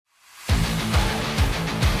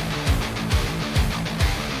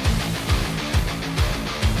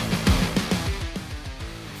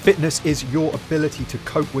Fitness is your ability to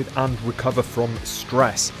cope with and recover from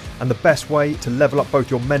stress. And the best way to level up both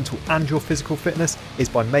your mental and your physical fitness is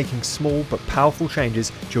by making small but powerful changes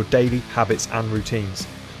to your daily habits and routines.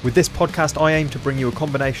 With this podcast, I aim to bring you a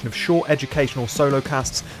combination of short educational solo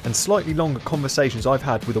casts and slightly longer conversations I've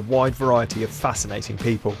had with a wide variety of fascinating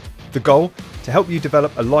people. The goal? To help you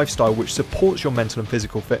develop a lifestyle which supports your mental and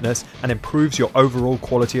physical fitness and improves your overall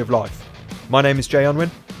quality of life. My name is Jay Unwin.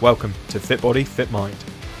 Welcome to Fit Body, Fit Mind.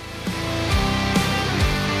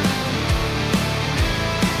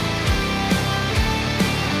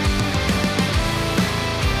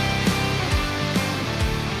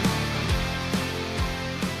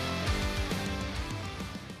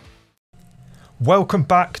 Welcome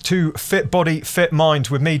back to Fit Body, Fit Mind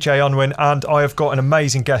with me, Jay Unwin, and I have got an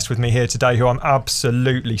amazing guest with me here today who I'm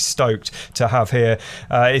absolutely stoked to have here.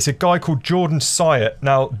 It's a guy called Jordan Syatt.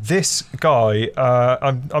 Now, this guy,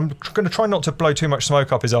 I'm going to try not to blow too much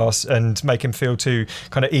smoke up his ass and make him feel too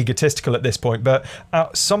kind of egotistical at this point, but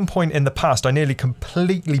at some point in the past, I nearly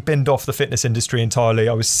completely binned off the fitness industry entirely.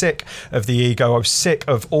 I was sick of the ego, I was sick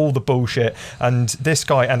of all the bullshit, and this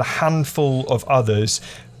guy and a handful of others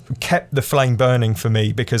kept the flame burning for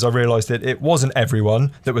me because I realised that it wasn't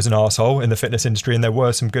everyone that was an arsehole in the fitness industry and there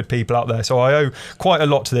were some good people out there. So I owe quite a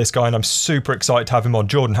lot to this guy and I'm super excited to have him on.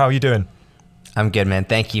 Jordan, how are you doing? I'm good, man.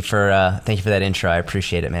 Thank you for that intro. I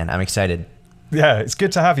appreciate it, man. I'm excited. Yeah, it's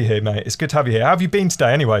good to have you here, mate. It's good to have you here. How have you been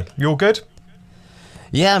today anyway? You all good?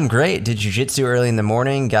 Yeah, I'm great. Did jiu-jitsu early in the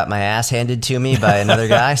morning, got my ass handed to me by another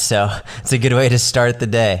guy, so it's a good way to start the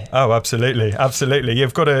day. Oh, absolutely. Absolutely.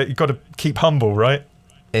 You've got to keep humble, right?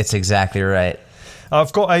 It's exactly right.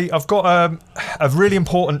 I've got a really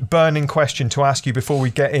important burning question to ask you before we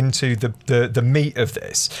get into the meat of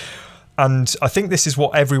this. And I think this is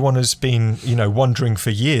what everyone has been, wondering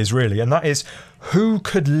for years, really. And that is, who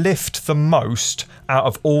could lift the most out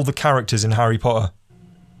of all the characters in Harry Potter?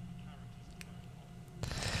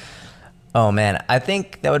 Oh, man. I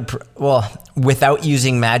think that would... without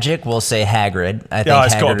using magic, we'll say Hagrid. I think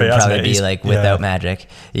Hagrid would probably be without magic.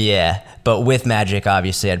 Yeah. But with magic,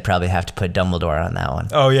 obviously, I'd probably have to put Dumbledore on that one.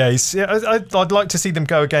 Oh, yeah. I'd like to see them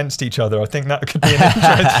go against each other. I think that could be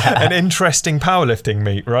an interesting powerlifting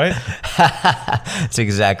meet, right? That's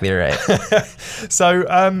exactly right.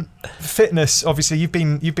 So, fitness, obviously, you've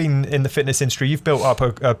been in the fitness industry. You've built up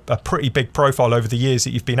a pretty big profile over the years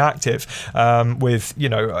that you've been active with,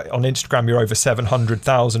 on Instagram, you're over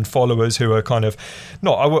 700,000 followers who are kind of,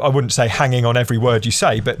 I wouldn't say hanging on every word you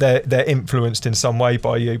say, but they're influenced in some way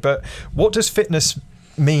by you. But what does fitness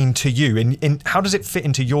mean to you? In how does it fit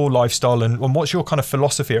into your lifestyle and what's your kind of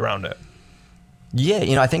philosophy around it?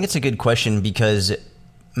 Yeah, I think it's a good question because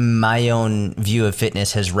my own view of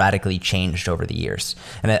fitness has radically changed over the years.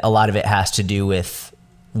 And a lot of it has to do with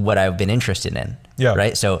what I've been interested in. Yeah.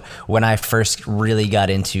 Right. So when I first really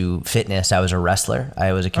got into fitness, I was a wrestler.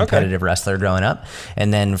 I was a competitive wrestler growing up.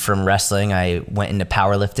 And then from wrestling, I went into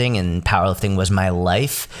powerlifting, and powerlifting was my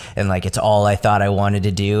life. And it's all I thought I wanted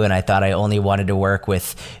to do. And I thought I only wanted to work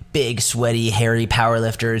with big, sweaty, hairy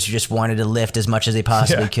powerlifters who just wanted to lift as much as they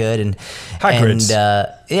possibly could. And Hagrids.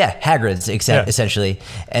 Hagrids, essentially.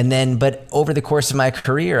 And then, but over the course of my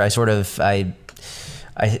career, I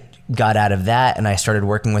got out of that and I started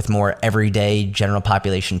working with more everyday general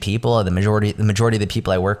population people. The majority of the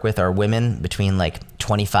people I work with are women between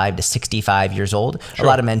 25 to 65 years old. Sure. A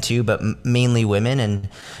lot of men too, but mainly women.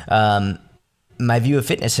 And my view of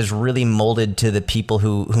fitness has really molded to the people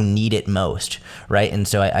who need it most, right? And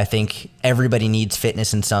so I think everybody needs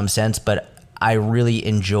fitness in some sense, but I really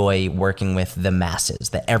enjoy working with the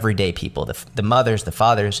masses, the everyday people, the mothers, the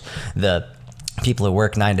fathers, the people who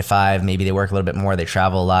work 9 to 5, maybe they work a little bit more, they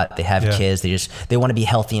travel a lot, they have kids, they want to be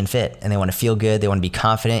healthy and fit, and they want to feel good, they want to be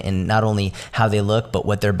confident in not only how they look, but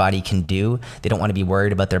what their body can do. They don't want to be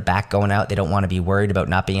worried about their back going out, they don't want to be worried about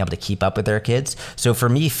not being able to keep up with their kids. So for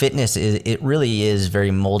me, fitness it really is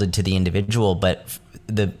very molded to the individual, but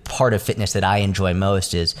the part of fitness that I enjoy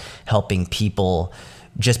most is helping people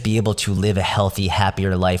just be able to live a healthy,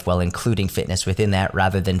 happier life while including fitness within that,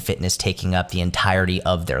 rather than fitness taking up the entirety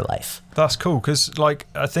of their life. That's cool, because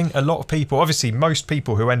I think a lot of people, obviously most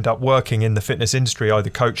people who end up working in the fitness industry, either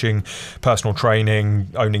coaching, personal training,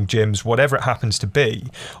 owning gyms, whatever it happens to be,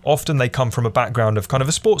 often they come from a background of kind of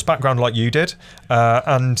a sports background like you did,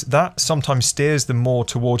 and that sometimes steers them more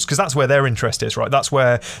towards, because that's where their interest is, right? That's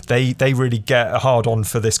where they really get a hard on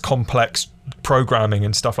for this complex programming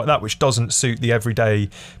and stuff like that, which doesn't suit the everyday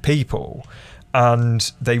people,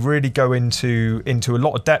 and they really go into a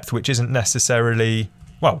lot of depth which isn't necessarily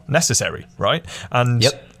necessary, right? And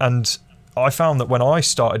I found that when I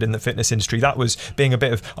started in the fitness industry, that was being a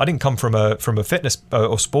bit of, I didn't come from a fitness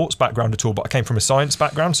or sports background at all, but I came from a science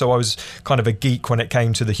background. So I was kind of a geek when it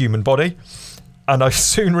came to the human body. And I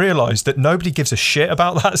soon realized that nobody gives a shit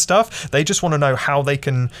about that stuff. They just want to know how they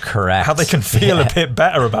can feel a bit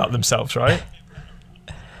better about themselves, right?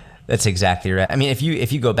 That's exactly right. I mean, if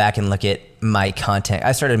you go back and look at my content,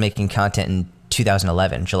 I started making content in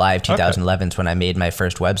 2011. July of 2011 is when I made my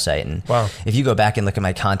first website. And if you go back and look at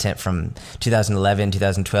my content from 2011,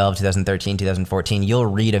 2012, 2013, 2014, you'll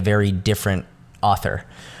read a very different author.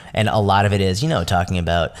 And a lot of it is, talking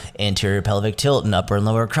about anterior pelvic tilt and upper and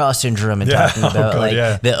lower cross syndrome, and talking about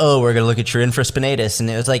we're going to look at your infraspinatus. And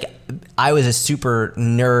it was like, I was a super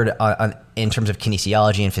nerd in terms of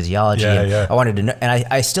kinesiology and physiology. I wanted to know, and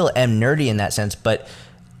I still am nerdy in that sense, but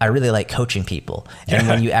I really like coaching people. And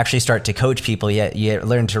when you actually start to coach people, you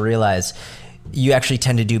learn to realize you actually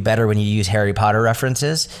tend to do better when you use Harry Potter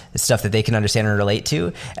references, stuff that they can understand and relate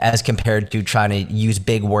to, as compared to trying to use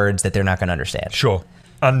big words that they're not going to understand. Sure.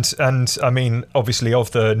 And I mean, obviously,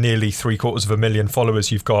 of the nearly 750,000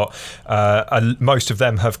 followers you've got, most of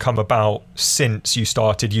them have come about since you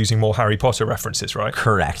started using more Harry Potter references, right?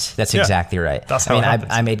 Correct. That's exactly right. That's how it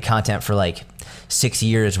happens. I made content for like 6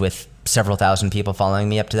 years with several thousand people following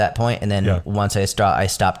me up to that point, and then once I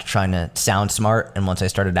stopped trying to sound smart, and once I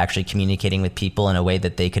started actually communicating with people in a way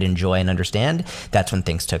that they could enjoy and understand, that's when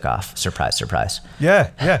things took off. Surprise, surprise. Yeah.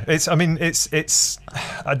 It's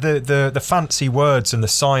the fancy words and the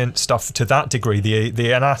science stuff to that degree,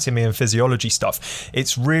 the anatomy and physiology stuff.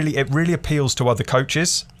 It really appeals to other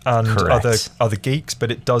coaches and other geeks, but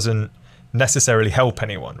it doesn't necessarily help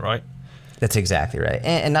anyone, right? That's exactly right.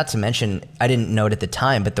 And not to mention, I didn't know it at the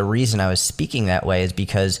time, but the reason I was speaking that way is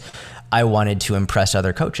because I wanted to impress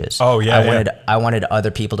other coaches. I wanted other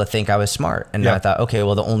people to think I was smart. And I thought, okay,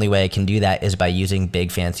 well, the only way I can do that is by using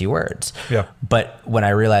big fancy words. Yeah. But when I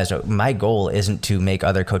realized my goal isn't to make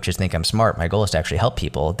other coaches think I'm smart, my goal is to actually help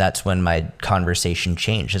people. That's when my conversation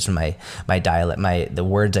changed. That's when my dialect, the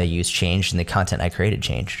words I used changed, and the content I created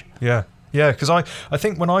changed. Yeah. Yeah, because I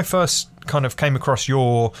think when I first kind of came across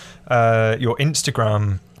your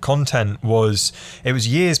Instagram content, it was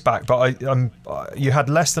years back, but you had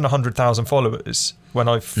less than 100,000 followers when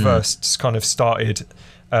I first kind of started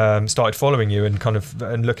following you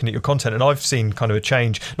and looking at your content, and I've seen kind of a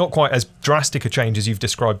change, not quite as drastic a change as you've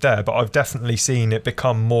described there, but I've definitely seen it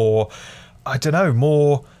become more,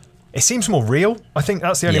 it seems more real. I think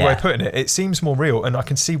that's the only way of putting it. It seems more real, and I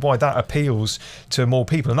can see why that appeals to more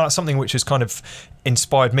people. And that's something which has kind of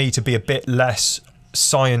inspired me to be a bit less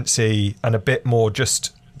sciencey and a bit more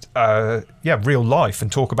just real life, and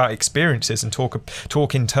talk about experiences and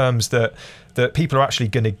talk in terms that people are actually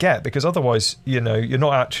going to get, because otherwise, you're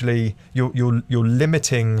not actually you're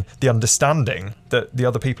limiting the understanding that the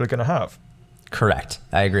other people are going to have. Correct.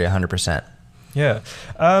 I agree 100%. Yeah.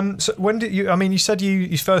 So when did you said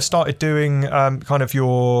you first started doing kind of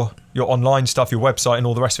your online stuff, your website and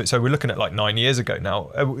all the rest of it. So we're looking at like 9 years ago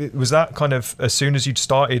now. Was that kind of as soon as you'd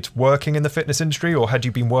started working in the fitness industry, or had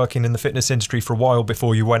you been working in the fitness industry for a while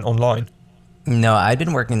before you went online? No, I'd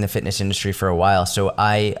been working in the fitness industry for a while. So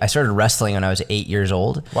I started wrestling when I was 8 years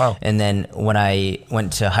old. Wow. And then when I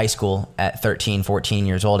went to high school at 13, 14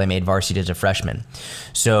 years old, I made varsity as a freshman.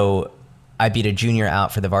 So I beat a junior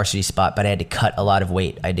out for the varsity spot, but I had to cut a lot of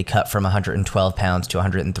weight. I had to cut from 112 pounds to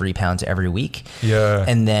 103 pounds every week. Yeah.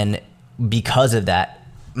 And then because of that,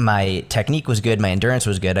 my technique was good, my endurance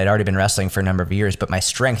was good. I'd already been wrestling for a number of years, but my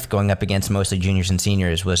strength going up against mostly juniors and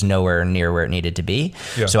seniors was nowhere near where it needed to be.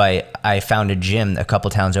 Yeah. So I found a gym a couple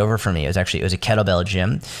towns over from me. It was a kettlebell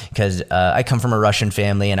gym, because I come from a Russian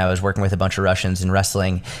family, and I was working with a bunch of Russians in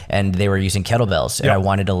wrestling, and they were using kettlebells, and I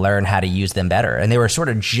wanted to learn how to use them better. And they were sort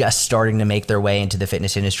of just starting to make their way into the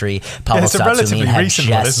fitness industry. Pavel Tsatsouline, a relatively recent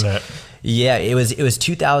one, isn't it? Yeah, it was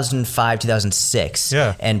 2005, 2006.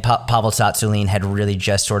 Yeah. And Pavel Tsatsouline had really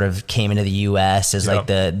just sort of came into the US as like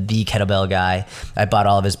the kettlebell guy. I bought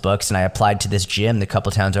all of his books, and I applied to this gym the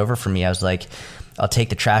couple towns over from me. I was like, I'll take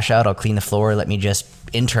the trash out, I'll clean the floor, let me just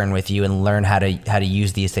intern with you and learn how to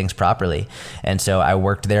use these things properly. And so I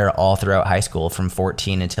worked there all throughout high school from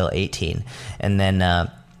 14 until 18. And then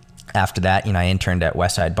after that, I interned at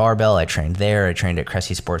Westside Barbell. I trained there. I trained at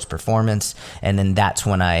Cressy Sports Performance. And then that's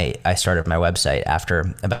when I started my website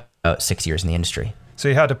after about 6 years in the industry. So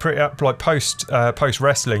you had a pretty, like post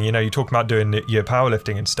wrestling, you're talking about doing your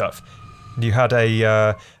powerlifting and stuff. You had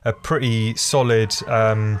a pretty solid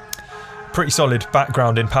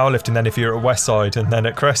background in powerlifting then, if you're at Westside and then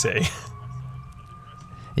at Cressy.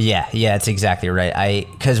 Yeah, it's exactly right.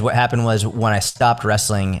 Because what happened was, when I stopped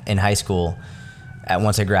wrestling in high school,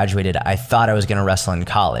 once I graduated, I thought I was going to wrestle in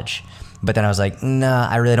college. But then I was like, nah,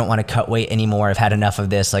 I really don't want to cut weight anymore. I've had enough of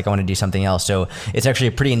this. Like, I want to do something else. So it's actually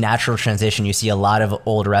a pretty natural transition. You see a lot of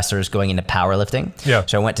old wrestlers going into powerlifting. Yeah.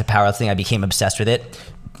 So I went to powerlifting. I became obsessed with it.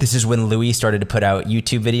 This is when Louis started to put out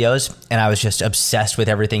YouTube videos, and I was just obsessed with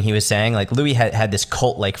everything he was saying. Like, Louis had this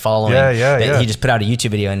cult-like following. He just put out a YouTube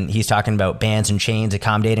video, and he's talking about bands and chains,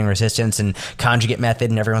 accommodating resistance, and conjugate method,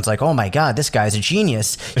 and everyone's like, oh my God, this guy's a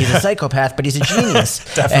genius. He's a psychopath, but he's a genius.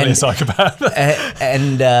 Definitely a psychopath.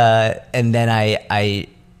 and then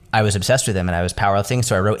I was obsessed with him, and I was powerlifting.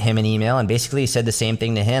 So I wrote him an email and basically said the same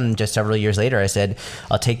thing to him just several years later. I said,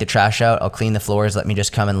 I'll take the trash out. I'll clean the floors. Let me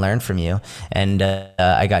just come and learn from you. And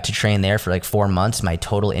I got to train there for like 4 months. My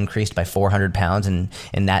total increased by 400 pounds in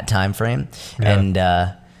that time frame. Yeah. And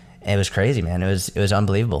it was crazy, man. It was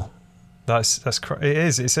unbelievable. It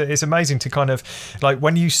is. It's amazing to kind of, like,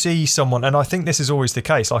 when you see someone, and I think this is always the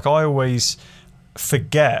case. Like, I always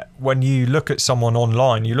forget when you look at someone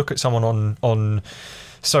online, you look at someone on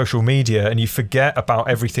social media, and you forget about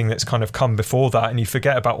everything that's kind of come before that, and you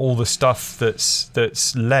forget about all the stuff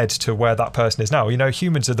that's led to where that person is now. You know,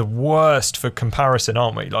 humans are the worst for comparison,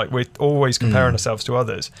 aren't we? Like, we're always comparing ourselves to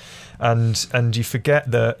others, and you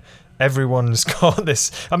forget that everyone's got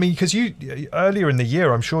this. I mean, because you earlier in the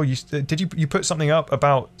year, I'm sure you put something up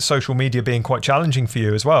about social media being quite challenging for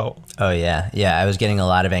you as well. Oh yeah, I was getting a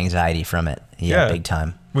lot of anxiety from it. Yeah, big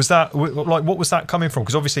time. Was that like, what was that coming from?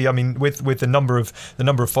 Because obviously, I mean, with the number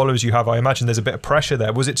of followers you have, I imagine there's a bit of pressure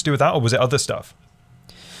there. Was it to do with that, or was it other stuff?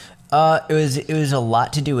 It was a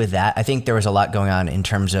lot to do with that. I think there was a lot going on in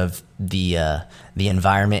terms of the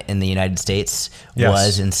environment in the United States. Yes.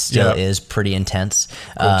 Was and still is pretty intense.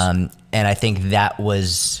 And I think that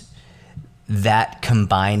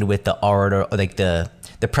combined with the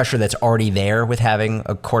pressure that's already there with having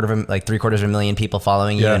 750,000 people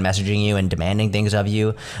following you and messaging you and demanding things of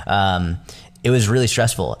you. It was really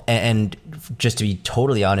stressful. And just to be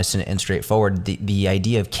totally honest and straightforward, the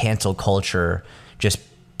idea of cancel culture just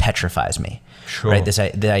petrifies me. Sure. Right?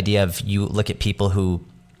 The idea of, you look at people who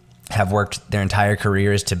have worked their entire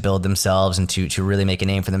careers to build themselves and to really make a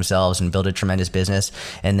name for themselves and build a tremendous business,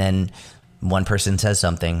 and then one person says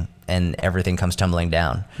something and everything comes tumbling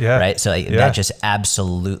down. Yeah. Right. So that just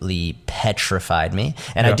absolutely petrified me.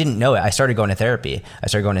 And I didn't know it. I started going to therapy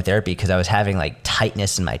because I was having like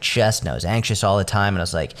tightness in my chest, and I was anxious all the time. And I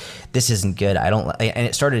was like, this isn't good. And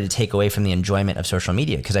it started to take away from the enjoyment of social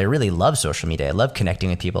media, because I really love social media. I love connecting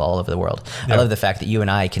with people all over the world. Yeah. I love the fact that you and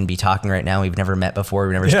I can be talking right now. We've never met before.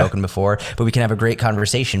 We've never spoken before, but we can have a great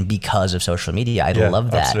conversation because of social media. I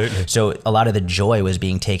love that. Absolutely. So a lot of the joy was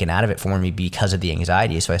being taken out of it for me because of the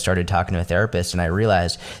anxiety. So I started talking to a therapist, and I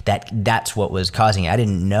realized that that's what was causing it. I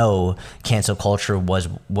didn't know cancel culture was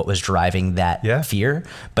what was driving that fear,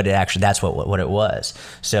 but that's what it was.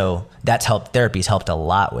 So that's helped. Therapy's helped a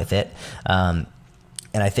lot with it. And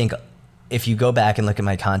I think if you go back and look at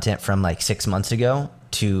my content from like 6 months ago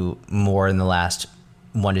to more in the last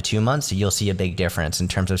 1 to 2 months, you'll see a big difference. In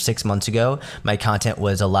terms of 6 months ago, my content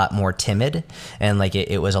was a lot more timid, and like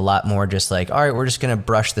it was a lot more just like, all right, we're just going to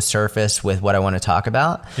brush the surface with what I want to talk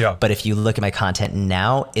about. Yeah. But if you look at my content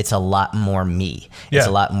now, it's a lot more me. It's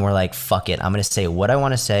a lot more like, fuck it, I'm going to say what I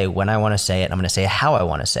want to say, when I want to say it, I'm going to say how I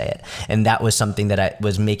want to say it. And that was something that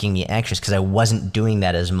was making me anxious, because I wasn't doing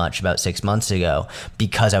that as much about 6 months ago,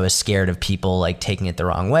 because I was scared of people like taking it the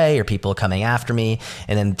wrong way or people coming after me.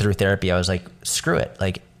 And then through therapy, I was like, screw it.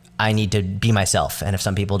 Like, I need to be myself. And if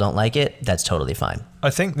some people don't like it, that's totally fine. I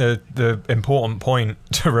think the important point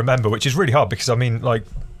to remember, which is really hard, because I mean, like,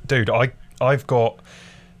 dude, I've got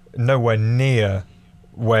nowhere near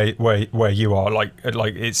where you are. Like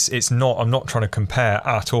it's not, I'm not trying to compare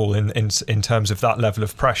at all in terms of that level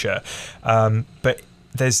of pressure. But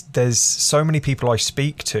there's so many people I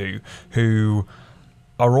speak to who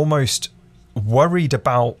are almost worried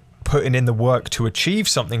about putting in the work to achieve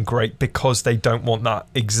something great, because they don't want that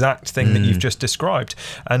exact thing that you've just described.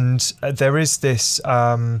 And there is this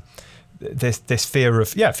this fear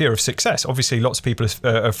of success. Obviously, lots of people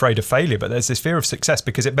are afraid of failure, but there's this fear of success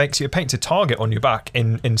because it paints a target on your back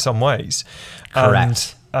in some ways.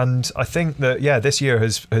 Correct. And I think that this year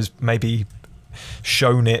has maybe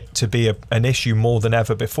shown it to be an issue more than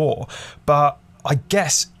ever before. But I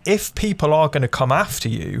guess if people are going to come after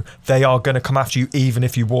you, they are going to come after you even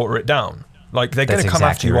if you water it down. Like, they're going to come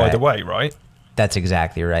after you either way, right? That's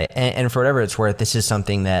exactly right. And for whatever it's worth, this is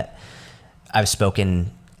something that I've spoken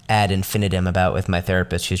ad infinitum about with my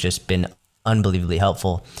therapist, who's just been unbelievably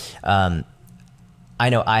helpful. I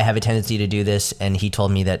know I have a tendency to do this, and he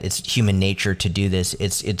told me that it's human nature to do this.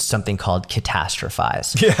 It's something called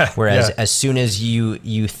catastrophize. Whereas as soon as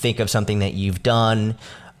you think of something that you've done,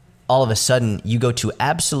 all of a sudden you go to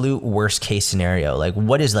absolute worst case scenario. Like,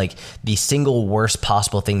 what is like the single worst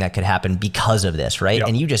possible thing that could happen because of this, right? Yep.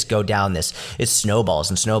 And you just go down this, it snowballs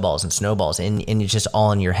and snowballs and snowballs, and it's just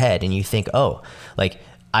all in your head. And you think, oh, like,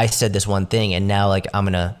 I said this one thing, and now like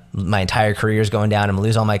my entire career is going down. I'm gonna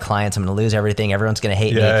lose all my clients. I'm gonna lose everything. Everyone's gonna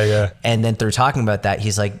hate me. Yeah. And then through talking about that,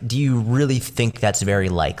 he's like, do you really think that's very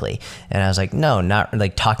likely? And I was like, no, not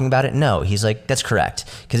like talking about it. No. He's like, that's correct.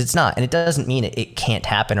 Cause it's not. And it doesn't mean it can't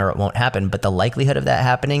happen or it won't happen, but the likelihood of that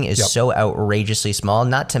happening is so outrageously small.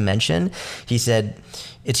 Not to mention, he said,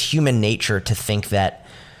 it's human nature to think that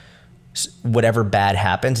whatever bad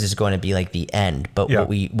happens is going to be like the end. But what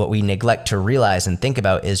we neglect to realize and think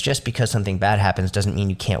about is just because something bad happens doesn't mean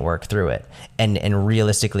you can't work through it. And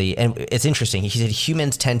realistically, and it's interesting, he said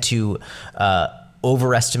humans tend to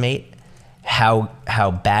overestimate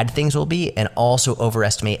how bad things will be, and also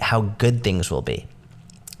overestimate how good things will be.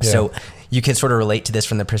 Yeah. So you can sort of relate to this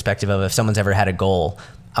from the perspective of, if someone's ever had a goal,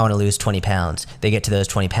 I want to lose 20 pounds. They get to those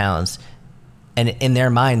 20 pounds. And in their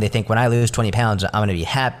mind, they think, when I lose 20 pounds, I'm going to be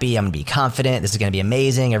happy. I'm going to be confident. This is going to be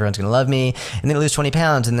amazing. Everyone's going to love me. And then they lose 20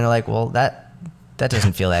 pounds and they're like, well, that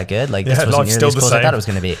doesn't feel that good. Like, this wasn't nearly as cool as I thought it was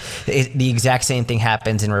going to be. The exact same thing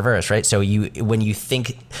happens in reverse, right? So when you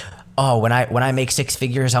think, oh, when I make six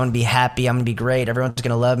figures, I'm going to be happy. I'm going to be great. Everyone's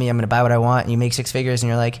going to love me. I'm going to buy what I want. And you make six figures and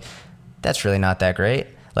you're like, that's really not that great.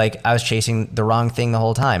 Like, I was chasing the wrong thing the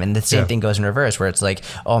whole time. And the same thing goes in reverse, where it's like,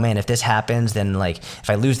 oh man, if this happens, then like, if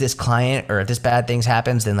I lose this client, or if this bad things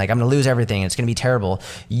happens, then like, I'm going to lose everything. It's going to be terrible.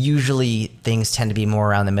 Usually things tend to be more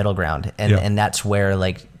around the middle ground. And that's where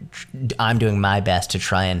like, I'm doing my best to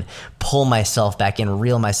try and pull myself back in,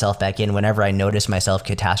 reel myself back in whenever I notice myself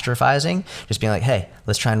catastrophizing, just being like, hey,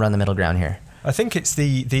 let's try and run the middle ground here. I think it's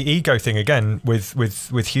the ego thing again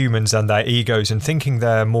with humans and their egos, and thinking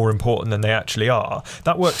they're more important than they actually are.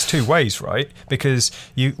 That works two ways, right? Because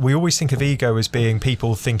we always think of ego as being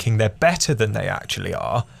people thinking they're better than they actually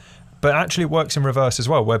are. But actually it works in reverse as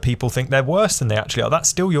well, where people think they're worse than they actually are. That's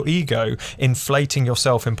still your ego inflating your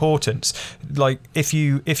self-importance. Like, if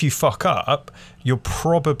you fuck up, you're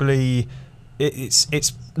probably...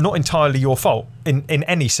 It's not entirely your fault in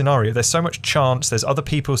any scenario. There's so much chance, there's other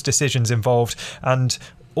people's decisions involved, and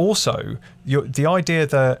also the idea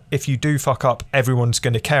that if you do fuck up, everyone's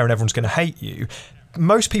going to care and everyone's going to hate you.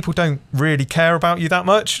 Most people don't really care about you that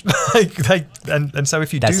much. and so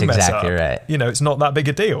if you do mess up, right, you know, it's not that big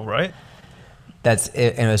a deal, right? That's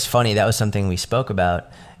it. And it was funny, that was something we spoke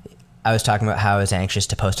about. I was talking about how I was anxious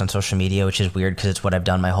to post on social media, which is weird because it's what I've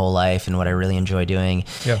done my whole life and what I really enjoy doing.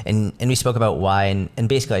 Yeah. And we spoke about why. And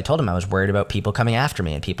basically I told him I was worried about people coming after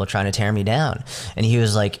me and people trying to tear me down. And he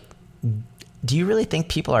was like, do you really think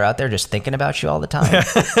people are out there just thinking about you all the time?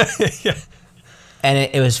 Yeah. And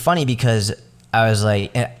it was funny because I was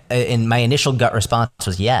like, and my initial gut response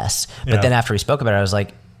was yes. But then after we spoke about it, I was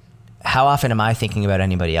like, how often am I thinking about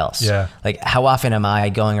anybody else? Yeah. Like, how often am I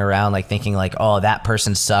going around like thinking like, oh, that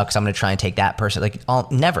person sucks, I'm going to try and take that person? Like,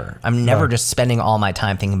 never. I'm never just spending all my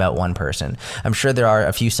time thinking about one person. I'm sure there are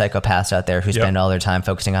a few psychopaths out there who spend all their time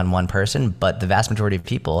focusing on one person, but the vast majority of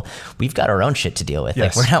people, we've got our own shit to deal with.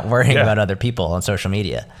 Yes. Like, we're not worrying about other people on social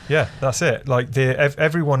media. Yeah, that's it. Like,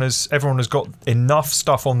 everyone has got enough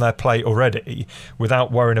stuff on their plate already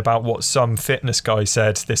without worrying about what some fitness guy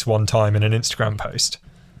said this one time in an Instagram post.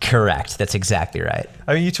 Correct. That's exactly right.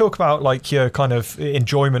 I mean, you talk about like your kind of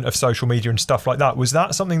enjoyment of social media and stuff like that. Was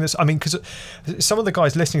that something that's, I mean, because some of the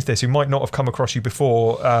guys listening to this who might not have come across you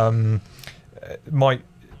before might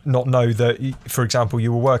not know that, for example,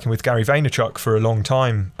 you were working with Gary Vaynerchuk for a long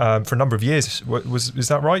time, for a number of years. Is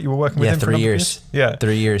that right? You were working with him for 3 years. Yeah,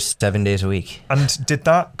 3 years, 7 days a week. And did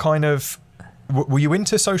that kind of... Were you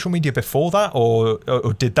into social media before that, or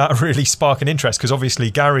did that really spark an interest? Because obviously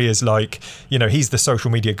Gary is like, you know, he's the social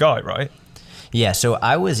media guy, right? Yeah, so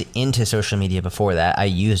I was into social media before that. I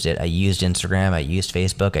used it. I used Instagram. I used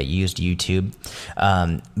Facebook. I used YouTube.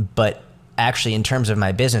 But actually, in terms of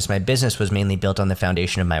my business was mainly built on the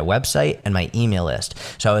foundation of my website and my email list.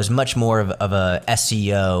 So I was much more of a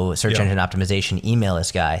SEO, search engine optimization, email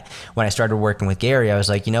list guy. When I started working with Gary, I was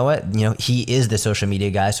like, you know what? You know, he is the social media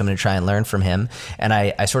guy, so I'm going to try and learn from him. And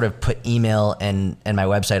I sort of put email and my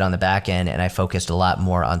website on the back end, and I focused a lot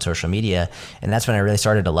more on social media. And that's when I really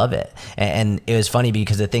started to love it. And it was funny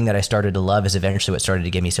because the thing that I started to love is eventually what started to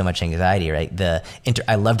give me so much anxiety, right?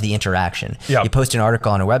 I loved the interaction. You post an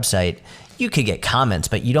article on a website, you could get comments,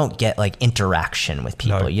 but you don't get like interaction with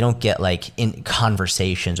people. No. You don't get like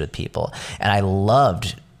conversations with people. And I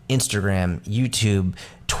loved Instagram, YouTube,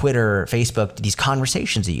 Twitter, Facebook, these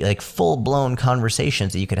conversations that you, like full blown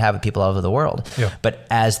conversations that you could have with people all over the world. Yeah. But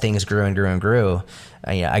as things grew and grew and grew,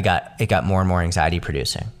 it got more and more anxiety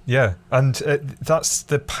producing. Yeah, and that's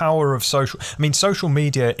the power of social. I mean, social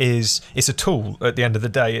media it's a tool at the end of the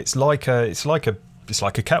day. It's like a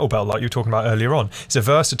kettlebell, like you were talking about earlier on. It's a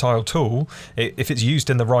versatile tool. If it's used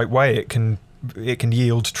in the right way, it can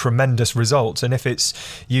yield tremendous results. And if it's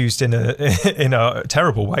used in a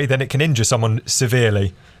terrible way, then it can injure someone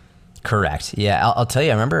severely. Correct. Yeah, I'll tell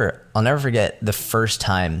you. I'll never forget the first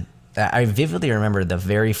time. I vividly remember the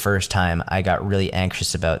very first time I got really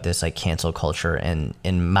anxious about this like cancel culture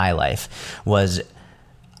in my life was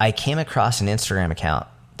I came across an Instagram account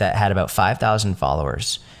that had about 5,000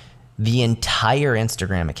 followers. The entire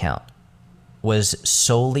Instagram account was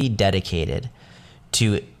solely dedicated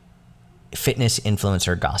to fitness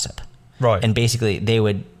influencer gossip. Right. And basically they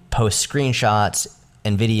would post screenshots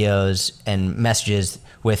and videos and messages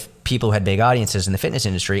with people who had big audiences in the fitness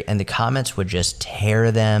industry, and the comments would just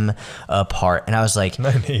tear them apart. And I was like,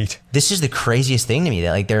 no need. This is the craziest thing to me,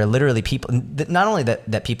 that like there are literally people, not only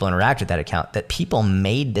that people interact with that account, that people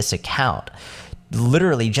made this account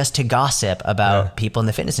literally just to gossip about people in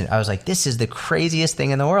the fitness industry. I was like, this is the craziest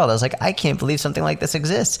thing in the world. I was like, I can't believe something like this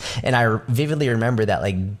exists. And I vividly remember that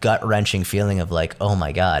like gut wrenching feeling of like, oh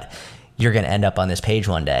my God, you're going to end up on this page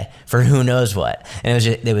one day for who knows what. And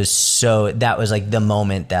that was like the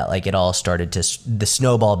moment that like it all started the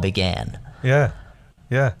snowball began. Yeah.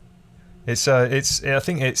 Yeah. I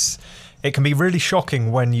think it can be really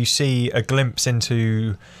shocking when you see a glimpse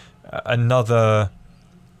into another,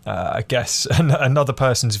 I guess, another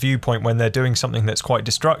person's viewpoint when they're doing something that's quite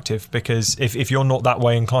destructive, because if you're not that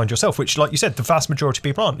way inclined yourself, which, like you said, the vast majority of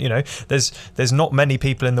people aren't, there's not many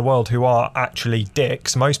people in the world who are actually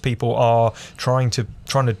dicks. Most people are trying to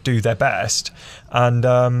do their best. And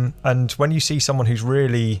when you see someone who's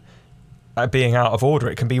really being out of order,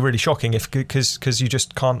 it can be really shocking because you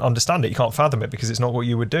just can't understand it. You can't fathom it because it's not what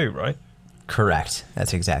you would do, right? Correct.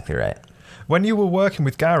 That's exactly right. When you were working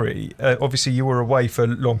with Gary, obviously you were away for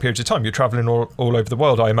long periods of time. You're traveling all over the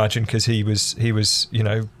world, I imagine, because he was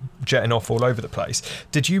jetting off all over the place.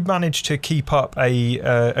 Did you manage to keep up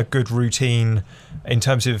a good routine in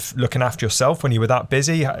terms of looking after yourself when you were that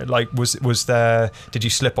busy? Like, did you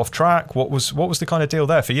slip off track? What was the kind of deal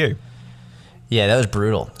there for you? Yeah, that was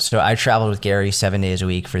brutal. So I traveled with Gary 7 days a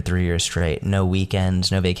week for 3 years straight. No weekends,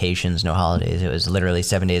 no vacations, no holidays. It was literally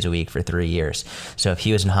 7 days a week for 3 years. So if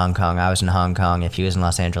he was in Hong Kong, I was in Hong Kong. If he was in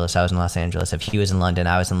Los Angeles, I was in Los Angeles. If he was in London,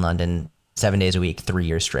 I was in London. 7 days a week, 3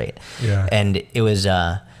 years straight. Yeah. And it was,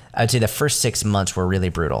 I'd say the first 6 months were really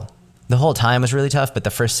brutal. The whole time was really tough, but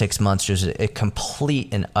the first 6 months was a complete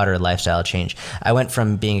and utter lifestyle change. I went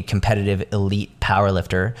from being a competitive elite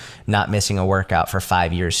powerlifter, not missing a workout for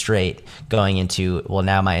 5 years straight, going into, well,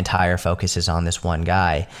 now my entire focus is on this one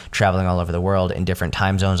guy, traveling all over the world in different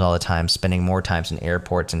time zones all the time, spending more times in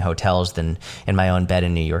airports and hotels than in my own bed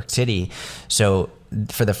in New York City. So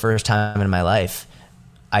for the first time in my life,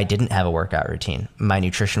 I didn't have a workout routine. My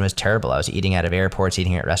nutrition was terrible. I was eating out of airports,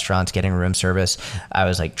 eating at restaurants, getting room service. I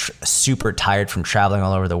was like super tired from traveling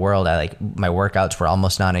all over the world. My workouts were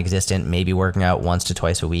almost non-existent, maybe working out once to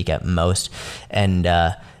twice a week at most. And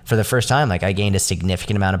for the first time, like I gained a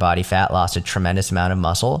significant amount of body fat, lost a tremendous amount of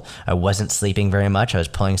muscle. I wasn't sleeping very much. I was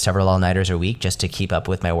pulling several all-nighters a week just to keep up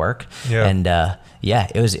with my work. Yeah. And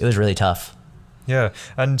it was really tough. Yeah.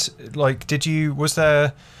 And like,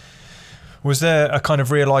 was there a kind of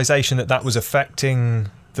realization that was affecting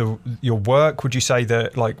your work? Would you say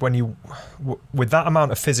that, like, when you with that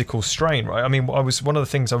amount of physical strain, right? I mean, one of the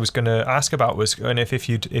things I was going to ask about was, and if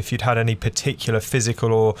you'd had any particular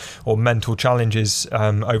physical or mental challenges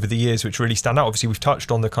over the years which really stand out. Obviously, we've touched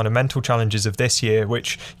on the kind of mental challenges of this year,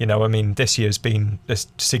 which this year's been a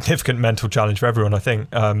significant mental challenge for everyone, I think.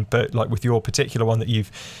 But like with your particular one that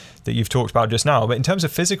you've talked about just now. But in terms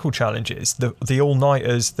of physical challenges, the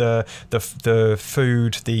all-nighters, the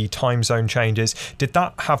food, the time zone changes, did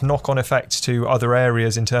that have knock-on effects to other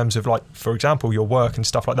areas in terms of, like, for example, your work and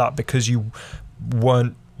stuff like that, because you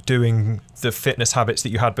weren't doing the fitness habits that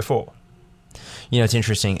you had before? It's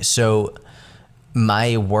interesting. So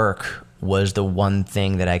my work was the one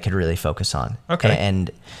thing that I could really focus on. Okay.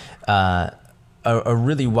 And a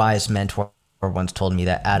really wise mentor once told me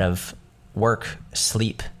that out of work,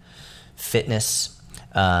 sleep, fitness,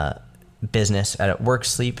 business, at work,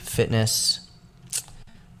 sleep, fitness,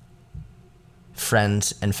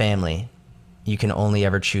 friends, and family, you can only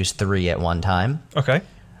ever choose 3 at one time. Okay.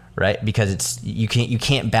 Right? Because you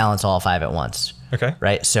can't balance all 5 at once. Okay.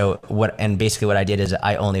 Right? So basically what I did is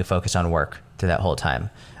I only focused on work through that whole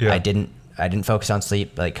time. Yeah. I didn't I didn't focus on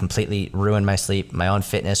sleep, like completely ruined my sleep. My own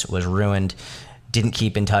fitness was ruined. Didn't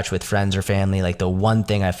keep in touch with friends or family. Like the one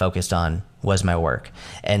thing I focused on was my work.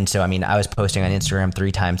 And so, I mean, I was posting on Instagram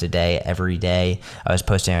 3 times a day, every day. I was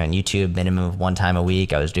posting on YouTube minimum of 1 time a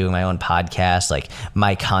week. I was doing my own podcast. Like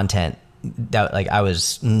my content, that like I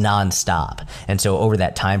was nonstop. And so over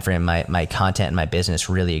that time frame, my content and my business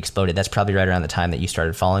really exploded. That's probably right around the time that you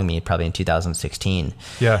started following me, probably in 2016.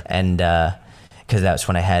 Yeah. And because that's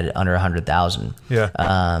when I had under 100,000. Yeah.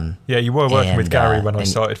 Yeah, you were working with Gary when I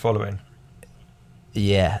started following.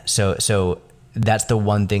 Yeah. So that's the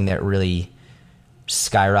one thing that really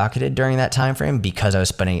skyrocketed during that time frame, because I was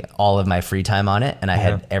spending all of my free time on it and I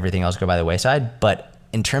had everything else go by the wayside. But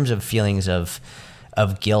in terms of feelings of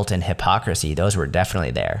guilt and hypocrisy, those were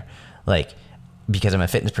definitely there. Like, because I'm a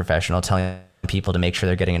fitness professional telling people to make sure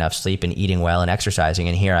they're getting enough sleep and eating well and exercising,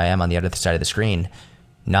 and here I am on the other side of the screen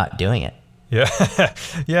not doing it. Yeah.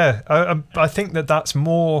 Yeah. I think that's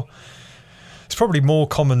more, it's probably more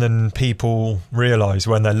common than people realize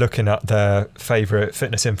when they're looking at their favorite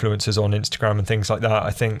fitness influencers on Instagram and things like that.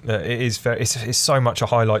 I think that it is it's so much a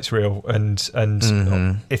highlights reel, and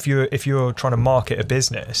if you're trying to market a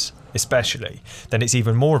business especially, then it's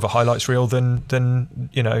even more of a highlights reel than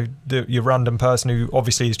you know, your random person who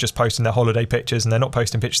obviously is just posting their holiday pictures and they're not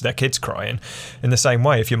posting pictures of their kids crying. In the same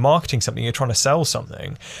way, if you're marketing something, you're trying to sell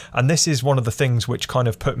something. And this is one of the things which kind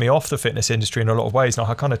of put me off the fitness industry in a lot of ways. Now,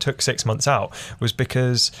 I kind of took 6 months out, was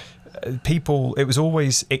because it was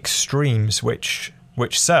always extremes which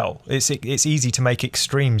sell. It's easy to make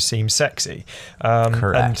extremes seem sexy.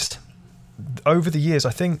 Correct. And over the years, I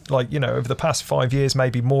think, like, you know, over the past 5 years,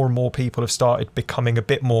 maybe more and more people have started becoming a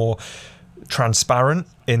bit more transparent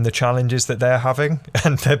in the challenges that they're having,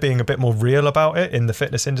 and they're being a bit more real about it in the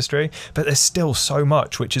fitness industry. But there's still so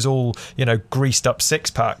much which is all, you know, greased up six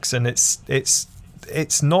packs, and it's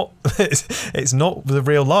not it's not the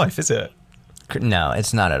real life, is it? No,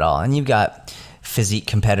 it's not at all. And you've got physique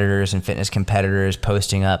competitors and fitness competitors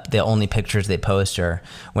posting up, the only pictures they post are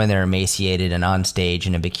when they're emaciated and on stage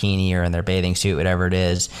in a bikini or in their bathing suit, whatever it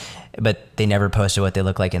is. But they never post what they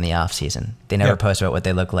look like in the off season. They never post about what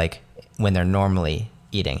they look like when they're normally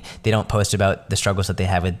eating. They don't post about the struggles that they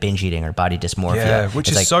have with binge eating or body dysmorphia. Yeah, which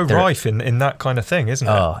is like so rife in that kind of thing, isn't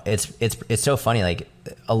it? Oh, it's so funny. Like,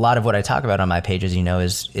 a lot of what I talk about on my pages, you know,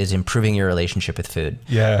 is improving your relationship with food.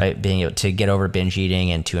 Yeah. Right? Being able to get over binge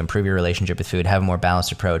eating and to improve your relationship with food, have a more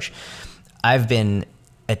balanced approach. I've been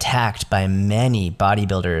attacked by many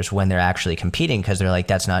bodybuilders when they're actually competing, because they're like,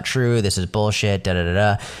 that's not true, this is bullshit, da da da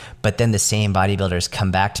da. But then the same bodybuilders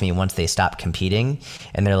come back to me once they stop competing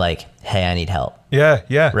and they're like, hey, I need help.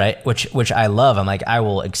 Yeah. Right? Which I love. I'm like, I'll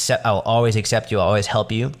always accept you, I'll always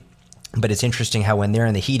help you. But it's interesting how when they're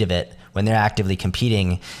in the heat of it, when they're actively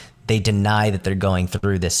competing, they deny that they're going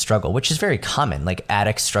through this struggle, which is very common. Like,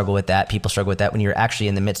 addicts struggle with that. People struggle with that. When you're actually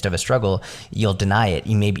in the midst of a struggle, you'll deny it.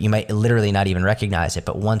 You might literally not even recognize it.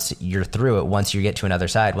 But once you're through it, once you get to another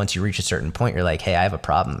side, once you reach a certain point, you're like, hey, I have a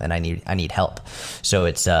problem and I need help. So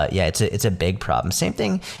it's a big problem. Same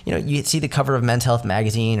thing, you know, you see the cover of Men's Health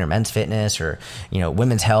magazine or Men's Fitness or, you know,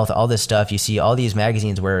 Women's Health, all this stuff. You see all these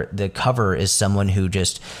magazines where the cover is someone who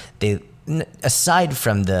aside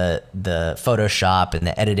from the Photoshop and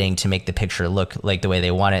the editing to make the picture look like the way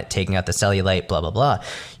they want it, taking out the cellulite, blah, blah, blah,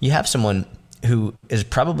 you have someone who is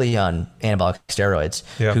probably on anabolic steroids,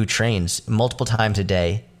 who trains multiple times a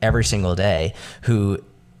day, every single day, who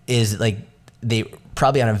is like, they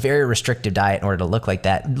probably on a very restrictive diet in order to look like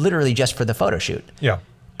that, literally just for the photo shoot. Yeah.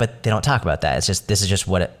 But they don't talk about that. This is just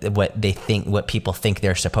what they think, what people think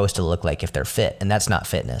they're supposed to look like if they're fit, and that's not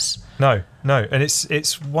fitness. No, and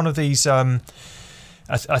it's one of these.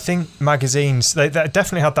 I think magazines, they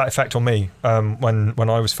definitely had that effect on me when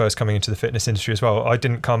I was first coming into the fitness industry as well. I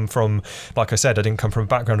didn't come from, like I said, I didn't come from a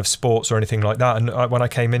background of sports or anything like that. And when I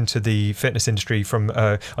came into the fitness industry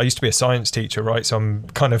I used to be a science teacher, right? So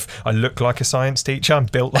I look like a science teacher. I'm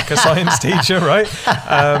built like a science teacher, right?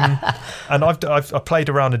 And I've played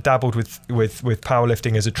around and dabbled with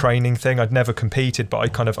powerlifting as a training thing. I'd never competed,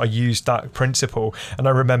 but I used that principle. And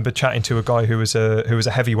I remember chatting to a guy who was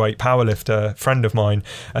a heavyweight powerlifter, friend of mine.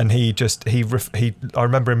 And I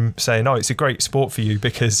remember him saying, "Oh, it's a great sport for you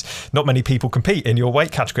because not many people compete in your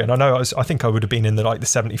weight category." And I think I would have been in the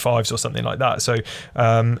 75s or something like that. So,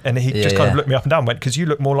 and he just kind of looked me up and down, and went, "Because you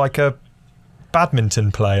look more like a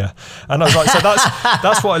badminton player." And I was like, so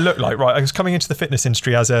that's what I look like, right? I was coming into the fitness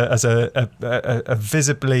industry as a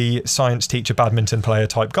visibly science teacher, badminton player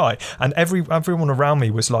type guy, and everyone around me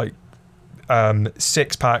was like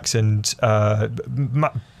six packs and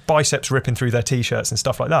biceps ripping through their t-shirts and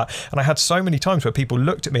stuff like that. And I had so many times where people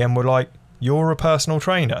looked at me and were like, you're a personal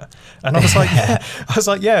trainer? And I was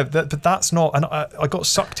like, yeah, but that's not. And I got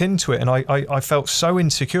sucked into it, and I felt so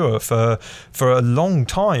insecure for a long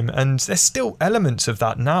time. And there's still elements of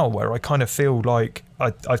that now where I kind of feel like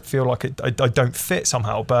I feel like I don't fit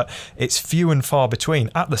somehow, but it's few and far between.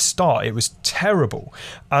 At the start, it was terrible.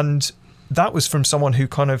 And that was from someone who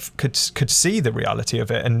kind of could see the reality of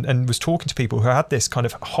it, and was talking to people who had this kind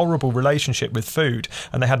of horrible relationship with food,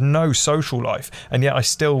 and they had no social life, and yet I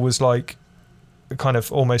still was like kind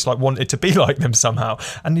of almost like wanted to be like them somehow.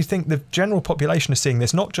 And you think the general population is seeing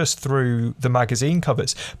this not just through the magazine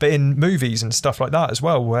covers, but in movies and stuff like that as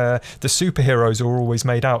well, where the superheroes are always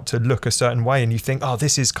made out to look a certain way, and you think, oh,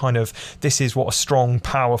 this is what a strong,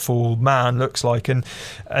 powerful man looks like, and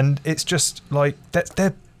it's just like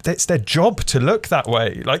it's their job to look that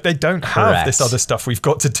way. Like, they don't have this other stuff we've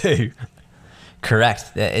got to do.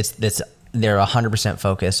 Correct. They're 100%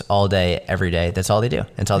 focused all day, every day. That's all they do.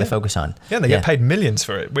 That's all they focus on. Yeah, and they get paid millions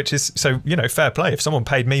for it, which is, so, fair play. If someone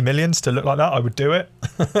paid me millions to look like that, I would do it.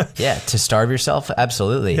 Yeah, to starve yourself,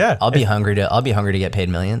 absolutely. Yeah, I'll be hungry to get paid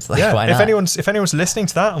millions. Like, why not? If anyone's listening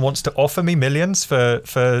to that and wants to offer me millions for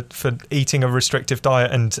eating a restrictive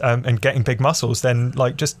diet and getting big muscles, then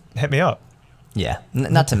like just hit me up. Yeah,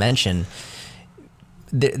 not to mention,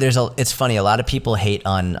 it's funny. A lot of people hate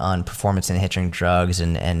on performance enhancing drugs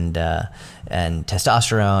and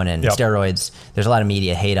testosterone and steroids. There's a lot of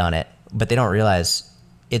media hate on it, but they don't realize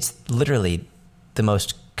it's literally the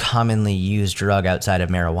most commonly used drug outside of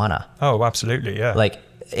marijuana. Oh, absolutely, yeah. Like,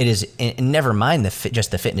 it is. And never mind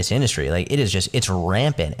just the fitness industry. Like, it is just, it's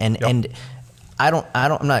rampant. And I'm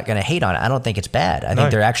not going to hate on it. I don't think it's bad. I think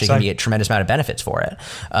there actually can be a tremendous amount of benefits for it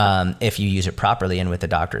if you use it properly and with the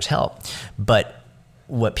doctor's help. But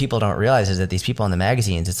what people don't realize is that these people in the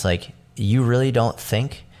magazines, it's like, you really don't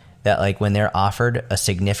think that, like, when they're offered a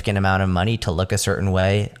significant amount of money to look a certain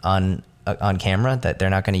way on camera, that they're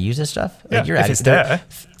not going to use this stuff? Like, if it's there.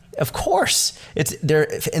 Of course.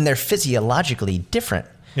 They're physiologically different.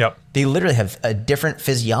 Yep. They literally have a different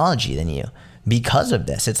physiology than you because of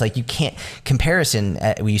this. It's like, you can't comparison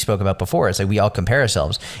we spoke about before. It's like, we all compare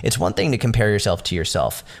ourselves. It's one thing to compare yourself to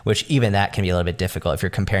yourself, which even that can be a little bit difficult if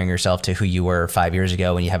you're comparing yourself to who you were 5 years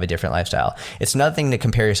ago when you have a different lifestyle. It's another thing to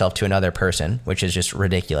compare yourself to another person, which is just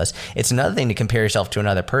ridiculous. It's another thing to compare yourself to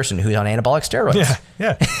another person who's on anabolic steroids.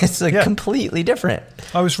 Yeah. It's like completely different.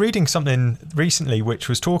 I was reading something recently which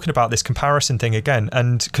was talking about this comparison thing again,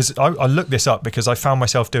 and because I looked this up because I found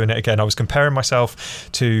myself doing it again. I was comparing myself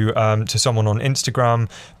to someone on Instagram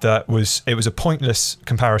it was a pointless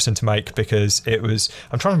comparison to make, because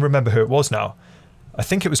I'm trying to remember who it was now. I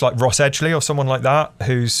think it was like Ross Edgley or someone like that,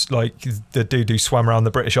 who's like the dude who swam around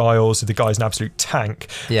the British Isles. The guy's an absolute tank.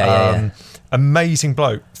 Amazing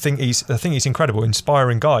bloke. I think he's incredible,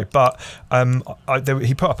 inspiring guy. But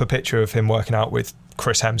he put up a picture of him working out with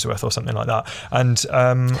Chris Hemsworth or something like that, and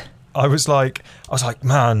I was like,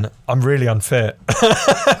 man, I'm really unfit.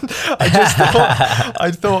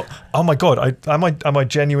 I thought, oh my God, am I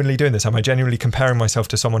genuinely doing this? Am I genuinely comparing myself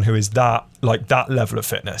to someone who is that level of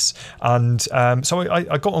fitness? And so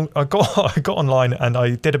I got online and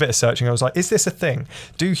I did a bit of searching. I was like, is this a thing?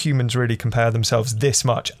 Do humans really compare themselves this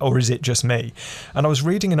much, or is it just me? And I was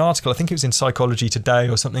reading an article, I think it was in Psychology Today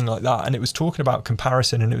or something like that, and it was talking about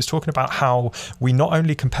comparison, and it was talking about how we not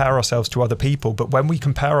only compare ourselves to other people, but when we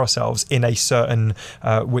compare ourselves in a certain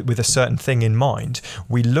with a certain thing in mind,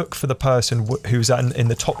 we look for the person who's in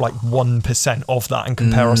the top 1% of that and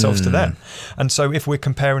compare ourselves to them. And so if we're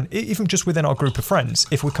comparing, even just within our group of friends,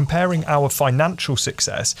 if we're comparing our financial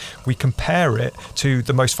success, we compare it to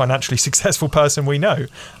the most financially successful person we know,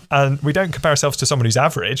 and we don't compare ourselves to someone who's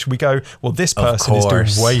average. We go, well, this person is doing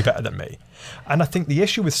way better than me. And I think the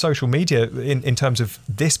issue with social media in terms of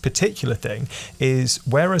this particular thing is,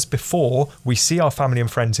 whereas before we see our family and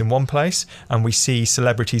friends in one place and we see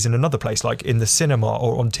celebrities in another place, like in the cinema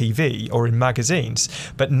or on TV or in magazines,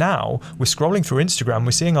 but now we're scrolling through Instagram,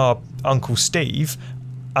 we're seeing our Uncle Steve,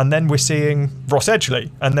 and then we're seeing Ross Edgley,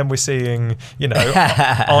 and then we're seeing,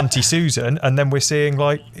 Auntie Susan, and then we're seeing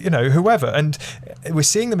whoever, and we're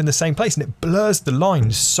seeing them in the same place, and it blurs the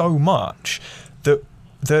lines so much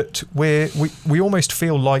that we almost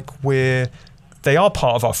feel like they are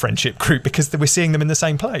part of our friendship group because we're seeing them in the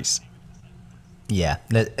same place. Yeah,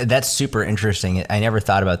 that's super interesting. I never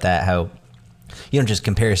thought about that, how you don't just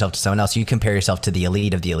compare yourself to someone else, you compare yourself to the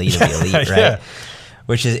elite of the elite of the elite, right? Yeah.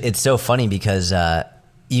 Which is, it's so funny because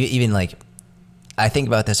even I think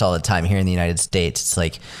about this all the time here in the United States. It's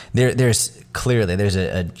like there's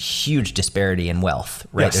a huge disparity in wealth,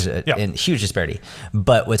 right? Yes. There's a huge disparity.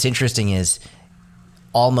 But what's interesting is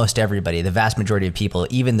almost everybody, the vast majority of people,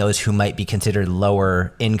 even those who might be considered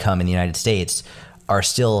lower income in the United States, are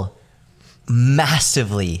still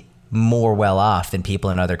massively more well off than people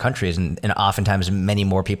in other countries, and oftentimes many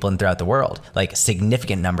more people throughout the world, like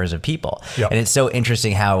significant numbers of people. Yep. And it's so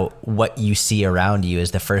interesting how what you see around you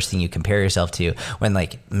is the first thing you compare yourself to, when,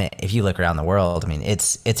 like, man, if you look around the world, I mean,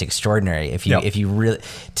 it's extraordinary. If you Yep. if you really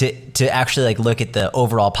to actually like look at the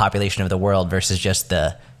overall population of the world versus just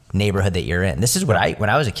the neighborhood that you're in. This is what when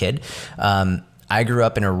I was a kid, I grew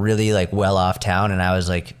up in a really like well-off town, and I was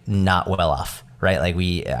like not well off, right? Like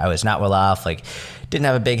I was not well off, like didn't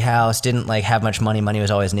have a big house, didn't like have much money. Money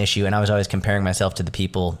was always an issue. And I was always comparing myself to the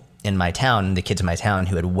people in my town, the kids in my town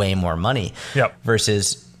who had way more money. Yep.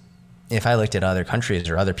 Versus if I looked at other countries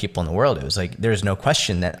or other people in the world, it was like, there's no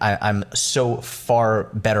question that I'm so far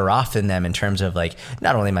better off than them in terms of like,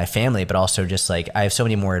 not only my family, but also just like, I have so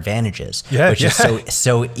many more advantages, which is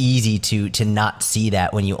so easy to not see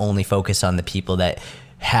that when you only focus on the people that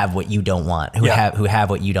have what you don't want, who have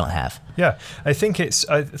what you don't have. Yeah, I think it's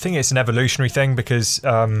an evolutionary thing, because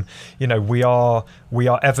you know, we are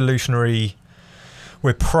evolutionary.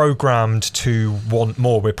 We're programmed to want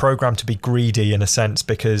more. We're programmed to be greedy in a sense,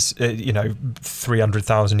 because you know,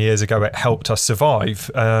 300,000 years ago it helped us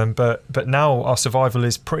survive. But now our survival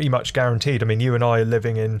is pretty much guaranteed. I mean, you and I are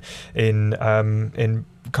living in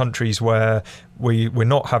countries where we're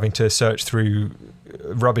not having to search through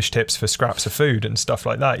rubbish tips for scraps of food and stuff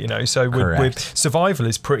like that, you know. So survival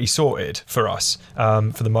is pretty sorted for us,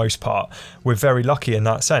 for the most part. We're very lucky in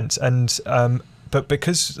that sense. And but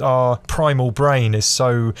because our primal brain is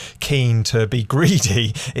so keen to be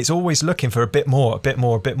greedy, it's always looking for a bit more.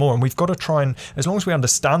 And we've got to try, and as long as we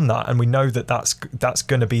understand that, and we know that that's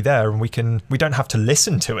going to be there, and we don't have to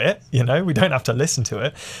listen to it, you know, and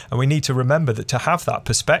we need to remember that, to have that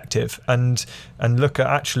perspective and look at,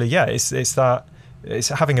 actually, it's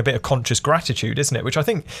having a bit of conscious gratitude, isn't it? Which I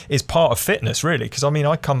think is part of fitness, really. Because I mean,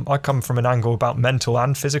 I come from an angle about mental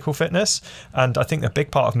and physical fitness, and I think a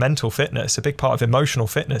big part of mental fitness, a big part of emotional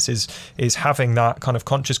fitness, is having that kind of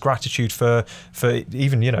conscious gratitude for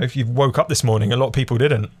even, you know, if you woke up this morning, a lot of people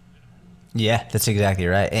didn't. Yeah, that's exactly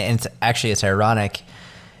right. And it's ironic,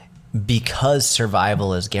 because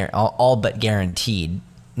survival is all but guaranteed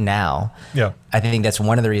now. Yeah, I think that's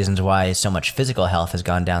one of the reasons why so much physical health has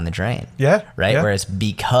gone down the drain. Yeah, right. Yeah. Whereas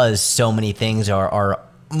because so many things are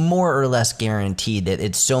more or less guaranteed, that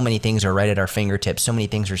it's so many things are right at our fingertips, so many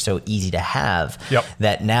things are so easy to have,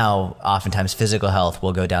 that now oftentimes physical health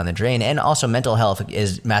will go down the drain, and also mental health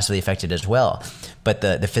is massively affected as well. But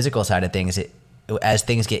the physical side of things, as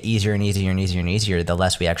things get easier and easier and easier and easier, the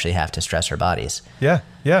less we actually have to stress our bodies. Yeah.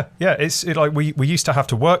 It's like we used to have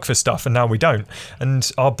to work for stuff, and now we don't.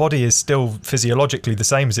 And our body is still physiologically the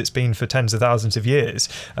same as it's been for tens of thousands of years.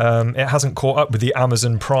 It hasn't caught up with the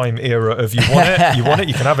Amazon Prime era of you want it,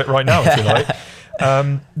 you can have it right now if you like.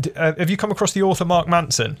 Have you come across the author Mark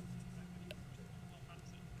Manson?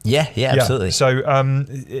 Yeah, absolutely. So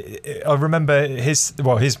I remember his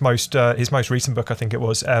most recent book, I think it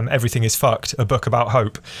was, Everything is Fucked, a book about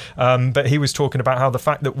hope. But he was talking about how the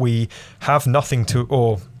fact that we have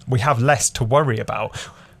we have less to worry about,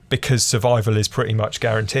 because survival is pretty much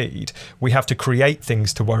guaranteed, we have to create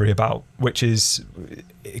things to worry about, which is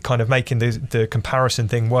kind of making the comparison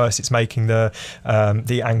thing worse. It's making the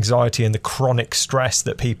anxiety and the chronic stress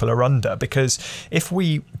that people are under. Because if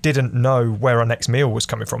we didn't know where our next meal was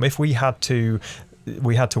coming from, if we had to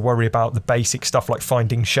worry about the basic stuff like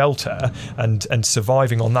finding shelter and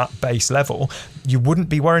surviving on that base level, you wouldn't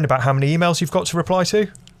be worrying about how many emails you've got to reply to.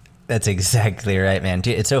 That's exactly right, man.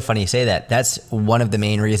 Dude, it's so funny you say that. That's one of the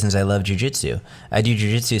main reasons I love jiu-jitsu. I do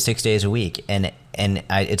jiu-jitsu 6 days a week, and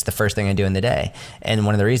it's the first thing I do in the day. And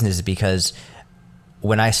one of the reasons is because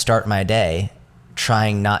when I start my day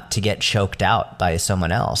trying not to get choked out by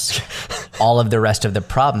someone else, all of the rest of the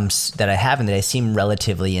problems that I have in the day seem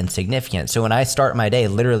relatively insignificant. So when I start my day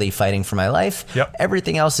literally fighting for my life,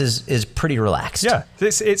 everything else is pretty relaxed. Yeah,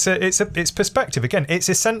 it's perspective. Again, it's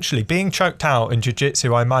essentially being choked out in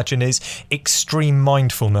jiu-jitsu, I imagine, is extreme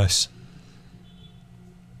mindfulness.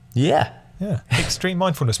 Yeah, extreme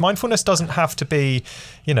mindfulness. Mindfulness doesn't have to be,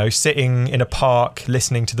 you know, sitting in a park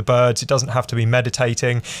listening to the birds. It doesn't have to be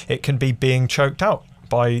meditating. It can be being choked out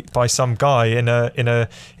by some guy in a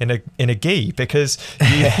gi, because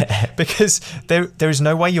there is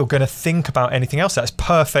no way you're going to think about anything else. That's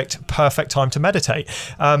perfect time to meditate.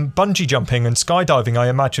 Bungee jumping and skydiving, I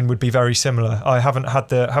imagine, would be very similar. I haven't had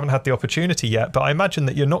the opportunity yet, but I imagine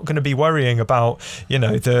that you're not going to be worrying about, you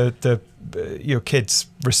know, your kid's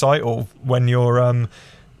recital when you're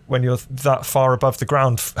that far above the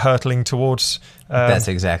ground, hurtling towards. That's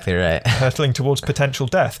exactly right. Hurtling towards potential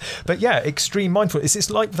death. But yeah, extreme mindfulness. It's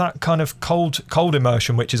like that kind of cold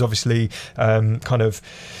immersion, which is obviously kind of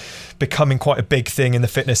becoming quite a big thing in the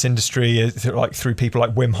fitness industry, like through people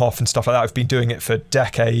like Wim Hof and stuff like that. I've been doing it for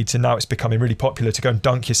decades, and now it's becoming really popular to go and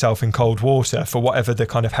dunk yourself in cold water for whatever the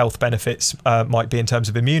kind of health benefits might be in terms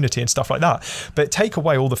of immunity and stuff like that. But take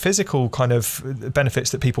away all the physical kind of benefits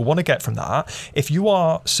that people want to get from that. If you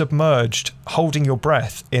are submerged holding your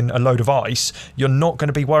breath in a load of ice, you're not going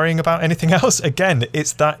to be worrying about anything else. Again,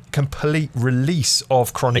 it's that complete release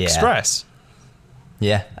of chronic stress.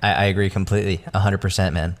 Yeah, I agree completely.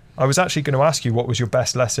 100%, man. I was actually going to ask you what was your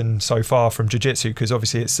best lesson so far from jiu-jitsu, because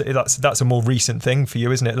obviously that's a more recent thing for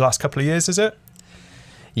you, isn't it? The last couple of years, is it?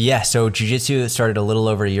 Yeah, so jiu-jitsu started a little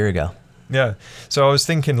over a year ago. Yeah. So I was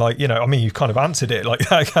thinking, like, I mean, you kind of answered it, like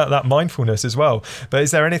that mindfulness as well. But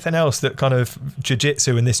is there anything else that kind of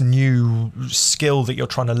jiu-jitsu and this new skill that you're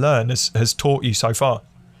trying to learn has taught you so far?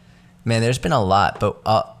 Man, there's been a lot, but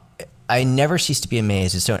I never cease to be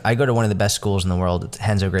amazed. So I go to one of the best schools in the world, it's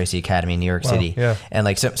Renzo Gracie Academy in New York City. Yeah. And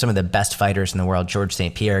like some of the best fighters in the world, George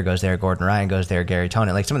St. Pierre goes there, Gordon Ryan goes there, Gary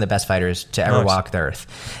Tonin, like some of the best fighters to ever walk the earth.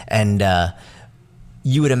 And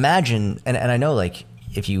you would imagine, and I know, like,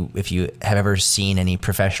 if you have ever seen any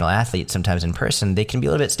professional athletes sometimes in person, they can be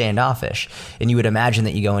a little bit standoffish. And you would imagine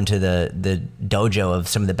that you go into the dojo of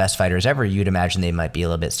some of the best fighters ever, you'd imagine they might be a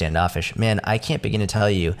little bit standoffish. Man, I can't begin to tell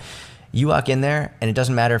you, you walk in there and it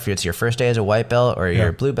doesn't matter if it's your first day as a white belt or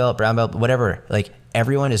your blue belt, brown belt, whatever, like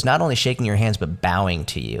everyone is not only shaking your hands, but bowing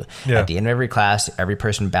to you. At the end of every class, every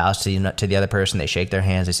person bows to the other person. They shake their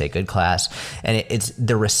hands. They say, good class. And it's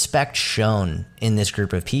the respect shown in this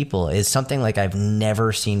group of people is something like I've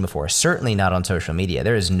never seen before. Certainly not on social media.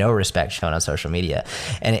 There is no respect shown on social media.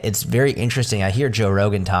 And it's very interesting. I hear Joe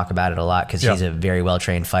Rogan talk about it a lot because he's a very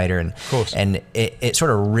well-trained fighter. And it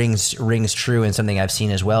sort of rings true in something I've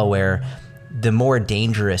seen as well, where the more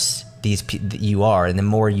dangerous you are, and the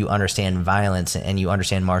more you understand violence and you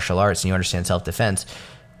understand martial arts and you understand self-defense,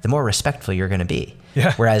 the more respectful you're going to be.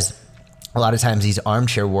 Whereas a lot of times these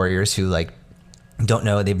armchair warriors who like don't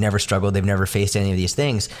know, they've never struggled, they've never faced any of these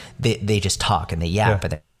things, they just talk and they yap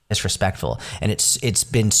and they're disrespectful. And it's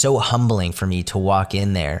been so humbling for me to walk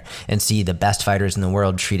in there and see the best fighters in the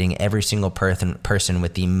world treating every single person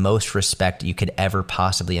with the most respect you could ever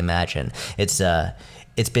possibly imagine. It's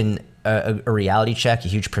been a reality check, a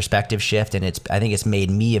huge perspective shift, and I think it's made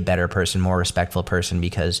me a better person, more respectful person,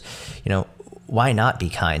 because, why not be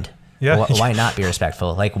kind? Why not be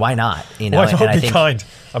respectful? Like, why not? Why not be kind?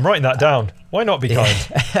 I'm writing that down. Why not be kind?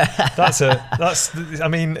 I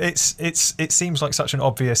mean, it seems like such an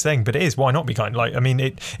obvious thing, but it is. Why not be kind? Like, I mean,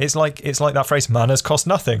 it's like that phrase, manners cost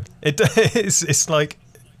nothing. It's like,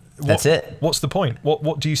 that's it. What's the point?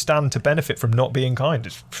 What do you stand to benefit from not being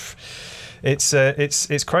kind?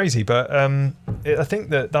 It's crazy, but I think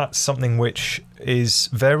that's something which is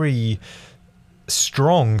very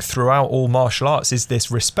strong throughout all martial arts, is this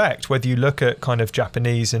respect. Whether you look at kind of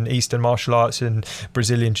Japanese and Eastern martial arts and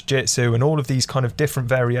Brazilian jiu-jitsu and all of these kind of different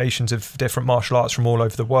variations of different martial arts from all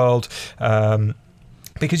over the world,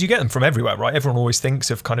 because you get them from everywhere, right? Everyone always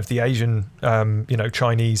thinks of kind of the Asian,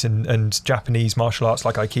 Chinese and Japanese martial arts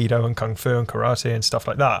like Aikido and Kung Fu and Karate and stuff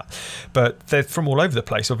like that. But they're from all over the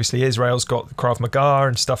place. Obviously, Israel's got Krav Maga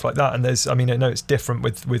and stuff like that. And I know it's different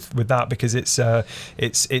with that because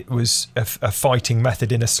it was a fighting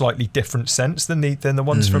method in a slightly different sense than the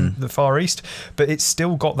ones from the Far East. But it's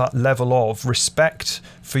still got that level of respect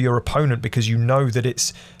for your opponent, because you know that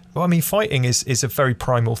it's. Well, I mean, fighting is a very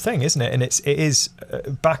primal thing, isn't it? And it is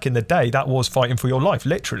back in the day, that was fighting for your life,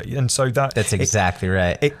 literally. And so that's exactly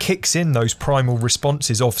right. It kicks in those primal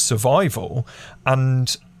responses of survival,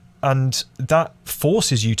 and that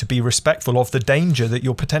forces you to be respectful of the danger that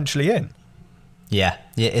you're potentially in. Yeah.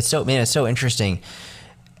 It's so interesting.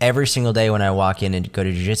 Every single day when I walk in and go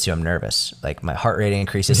to jiu-jitsu, I'm nervous. Like, my heart rate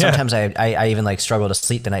increases. Sometimes I even like struggle to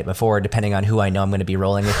sleep the night before, depending on who I know I'm going to be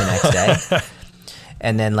rolling with the next day.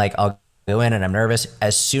 And then like I'll go in and I'm nervous.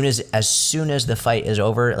 As soon as the fight is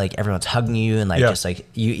over, like everyone's hugging you and like just like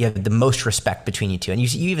you have the most respect between you two. And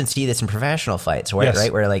you even see this in professional fights,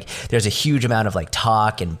 right? Where like there's a huge amount of like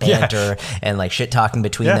talk and banter and like shit talking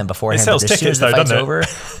between them beforehand. It sells but as tickets, soon as the fight's over,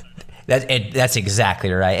 that's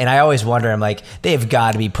exactly right. And I always wonder, I'm like, they've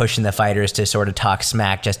got to be pushing the fighters to sort of talk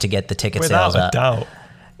smack just to get the ticket sales up. Without a doubt.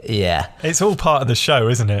 Yeah. It's all part of the show,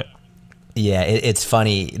 isn't it? Yeah, it's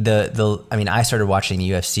funny. I mean, I started watching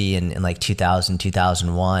UFC in like 2000,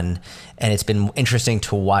 2001, and it's been interesting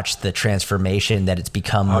to watch the transformation that it's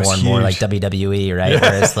become more and more like WWE, right? Yeah.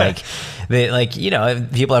 Whereas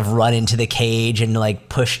people have run into the cage and like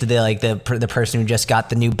pushed the person who just got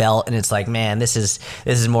the new belt, and it's like, man, this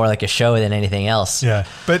is more like a show than anything else. Yeah,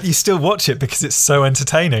 but you still watch it because it's so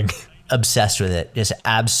entertaining. Obsessed with it, just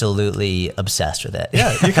absolutely obsessed with it.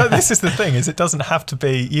 Yeah, this is the thing, is it doesn't have to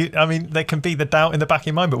be. I mean, there can be the doubt in the back of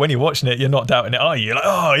your mind, but when you're watching it, you're not doubting it, are you? You're like,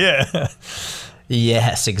 oh yeah.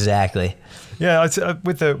 Yes, exactly. Yeah,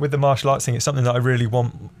 with the martial arts thing, it's something that I really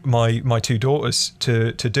want my two daughters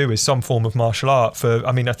to do, is some form of martial art.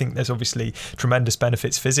 I think there's obviously tremendous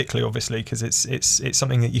benefits physically, obviously, because it's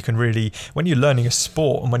something that you can really, when you're learning a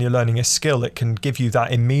sport and when you're learning a skill, it can give you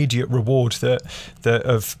that immediate reward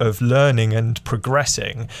of learning and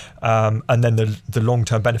progressing, and then the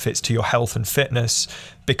long-term benefits to your health and fitness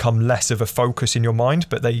become less of a focus in your mind,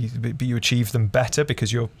 but you achieve them better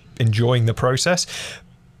because you're enjoying the process.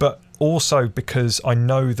 But also because I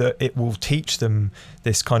know that it will teach them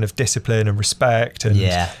this kind of discipline and respect, and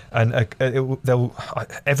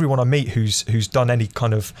everyone I meet who's done any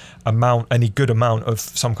good amount of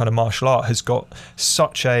some kind of martial art has got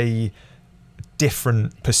such a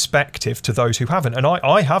different perspective to those who haven't, and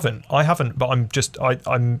I haven't, but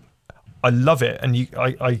I love it, and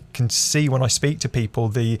I can see when I speak to people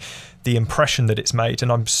the impression that it's made,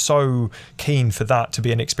 and I'm so keen for that to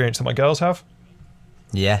be an experience that my girls have.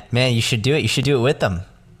 Yeah, man, you should do it. You should do it with them.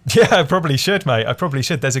 Yeah, I probably should, mate. I probably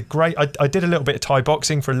should. There's I did a little bit of Thai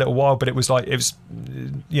boxing for a little while, but it was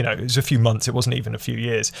a few months. It wasn't even a few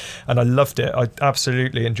years, and I loved it. I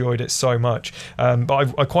absolutely enjoyed it so much.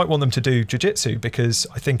 But I quite want them to do jiu-jitsu because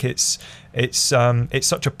I think it's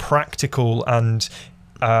such a practical and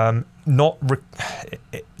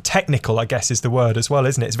technical, I guess is the word as well,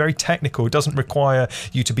 isn't it? It's very technical. It doesn't require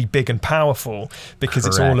you to be big and powerful because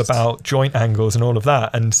Correct. It's all about joint angles and all of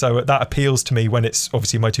that. And so that appeals to me when it's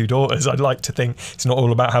obviously my two daughters. I'd like to think it's not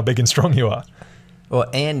all about how big and strong you are. Well,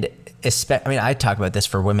 and I talk about this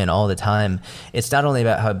for women all the time. It's not only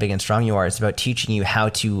about how big and strong you are, it's about teaching you how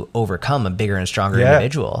to overcome a bigger and stronger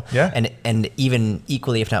individual. Yeah. And even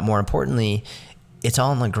equally, if not more importantly, it's all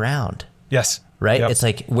on the ground. Yes. Right. Yep. It's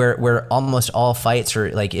like where almost all fights are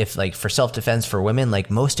if for self-defense for women, like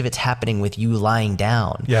most of it's happening with you lying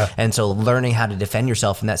down. Yeah. And so learning how to defend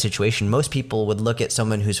yourself in that situation, most people would look at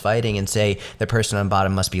someone who's fighting and say the person on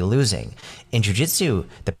bottom must be losing. In jiu-jitsu,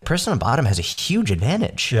 the person on bottom has a huge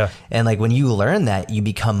advantage. Yeah. And like when you learn that, you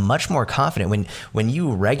become much more confident. When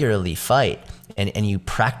you regularly fight and you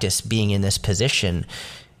practice being in this position,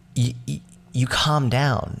 you calm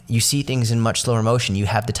down. You see things in much slower motion. You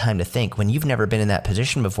have the time to think. When you've never been in that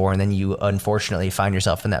position before, and then you unfortunately find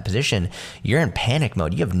yourself in that position, you're in panic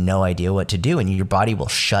mode. You have no idea what to do, and your body will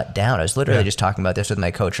shut down. I was literally just talking about this with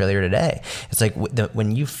my coach earlier today. It's like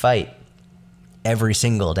when you fight every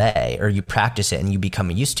single day, or you practice it and you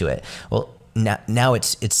become used to it, well, now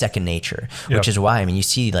it's second nature, which is why, I mean, you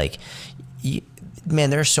see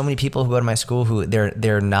man, there are so many people who go to my school who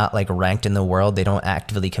they're not like ranked in the world. They don't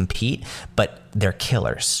actively compete, but they're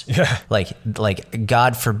killers. Yeah. Like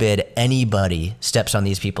God forbid anybody steps on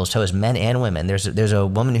these people's toes, men and women. There's a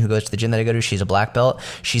woman who goes to the gym that I go to. She's a black belt.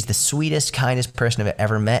 She's the sweetest, kindest person I've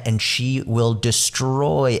ever met, and she will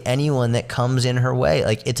destroy anyone that comes in her way.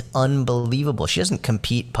 Like, it's unbelievable. She doesn't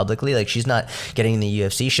compete publicly. Like, she's not getting in the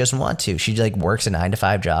UFC. She doesn't want to. She like works a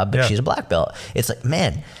 9-to-5 job, but she's a black belt. It's like,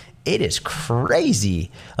 man, it is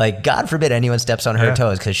crazy. Like, God forbid anyone steps on her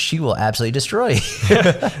toes, because she will absolutely destroy you.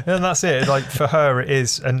 And that's it. Like, for her, it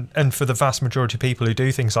is, and for the vast majority of people who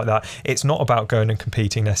do things like that, it's not about going and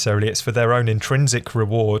competing necessarily. It's for their own intrinsic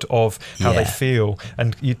reward of how they feel.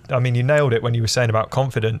 And you nailed it when you were saying about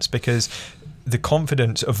confidence, because the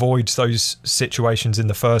confidence avoids those situations in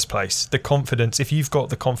the first place. The confidence, if you've got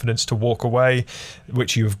the confidence to walk away,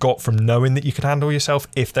 which you've got from knowing that you could handle yourself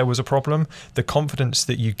if there was a problem, the confidence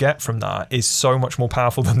that you get from that is so much more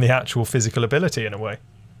powerful than the actual physical ability in a way.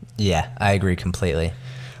 Yeah, I agree completely.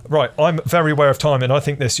 Right, I'm very aware of time, and I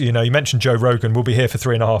think this, you mentioned Joe Rogan. We'll be here for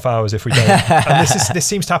 3.5 hours if we don't. And this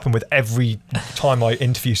seems to happen with every time I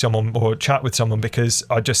interview someone or chat with someone, because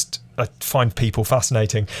I find people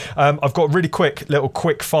fascinating. I've got really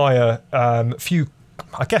quick fire, few,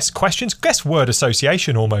 I guess, questions, word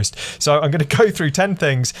association almost. So I'm going to go through 10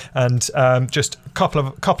 things and just a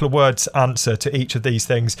couple of words answer to each of these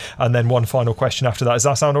things, and then one final question after that. Does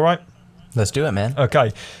that sound all right? Let's do it, man.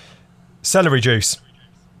 Okay. Celery juice.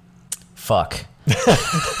 Fuck. Good.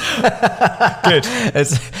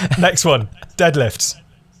 Next one. Deadlifts.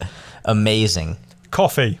 Amazing.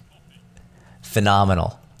 Coffee.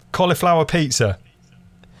 Phenomenal. Cauliflower pizza.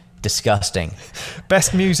 Disgusting.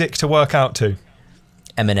 Best music to work out to.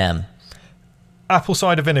 Eminem. Apple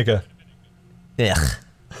cider vinegar. Ugh.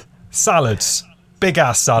 Salads. Big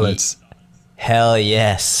ass salads. Hell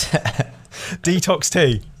yes. Detox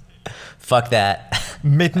tea. Fuck that.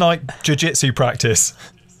 Midnight jiu-jitsu practice.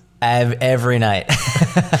 Every night.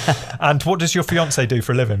 And what does your fiance do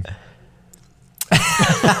for a living?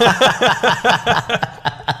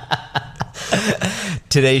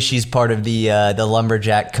 Today she's part of the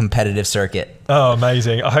lumberjack competitive circuit. Oh,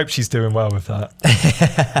 amazing. I hope she's doing well with that.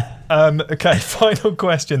 Okay, final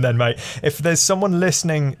question then, mate. If there's someone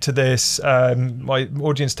listening to this, my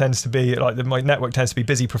audience tends to be, my network tends to be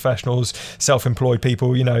busy professionals, self-employed people,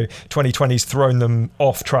 2020's thrown them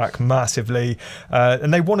off track massively,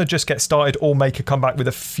 and they want to just get started or make a comeback with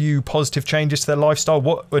a few positive changes to their lifestyle.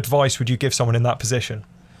 What advice would you give someone in that position?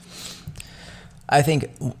 I think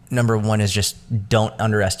number one is just don't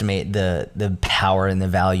underestimate the power and the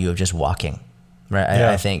value of just walking. Right.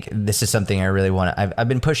 Yeah. I think this is something I really want to, I've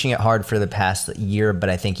been pushing it hard for the past year, but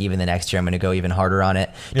I think even the next year I'm going to go even harder on it,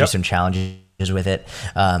 do some challenges with it.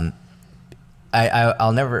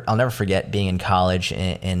 I'll never forget being in college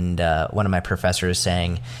and one of my professors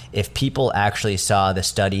saying, if people actually saw the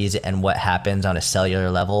studies and what happens on a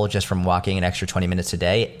cellular level just from walking an extra 20 minutes a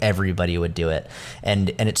day, everybody would do it. And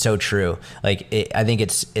it's so true. I think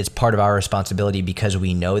it's part of our responsibility because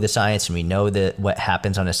we know the science and we know what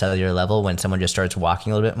happens on a cellular level when someone just starts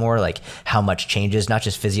walking a little bit more, like how much changes, not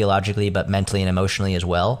just physiologically, but mentally and emotionally as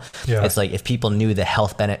well. Yeah. It's like if people knew the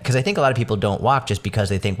health benefit, because I think a lot of people don't walk just because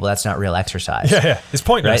they think, well, that's not real exercise. Yeah, it's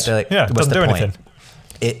pointless. Right? Like, it doesn't do anything.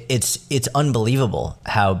 It's unbelievable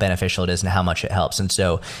how beneficial it is and how much it helps. And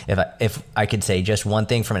so if I could say just one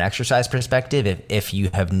thing from an exercise perspective, if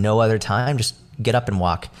you have no other time, just get up and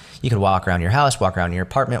walk. You could walk around your house, walk around your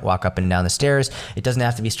apartment, walk up and down the stairs. It doesn't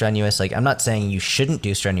have to be strenuous. I'm not saying you shouldn't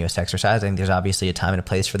do strenuous exercise. I think there's obviously a time and a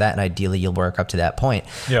place for that, and ideally you'll work up to that point.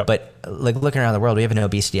 Yeah. But looking around the world, we have an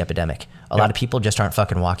obesity epidemic. A lot of people just aren't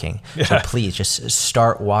fucking walking. Yeah. So please just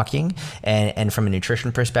start walking. And from a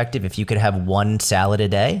nutrition perspective, if you could have one salad a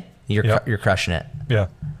day, you're crushing it. Yeah.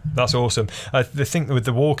 That's awesome. The thing with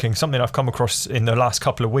the walking, something I've come across in the last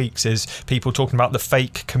couple of weeks is people talking about the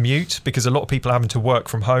fake commute, because a lot of people are having to work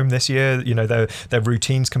from home this year. Their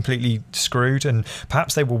routine's completely screwed, and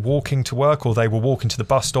perhaps they were walking to work, or they were walking to the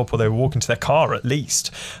bus stop, or they were walking to their car at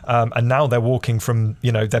least. And now they're walking from,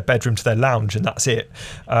 their bedroom to their lounge, and that's it.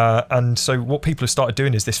 And so what people have started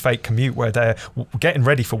doing is this fake commute where they're getting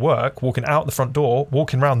ready for work, walking out the front door,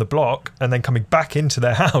 walking around the block, and then coming back into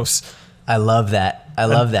their house. I love that.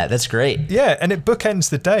 That's great. Yeah, and it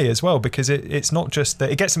bookends the day as well, because it's not just that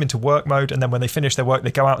it gets them into work mode, and then when they finish their work,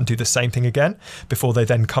 they go out and do the same thing again before they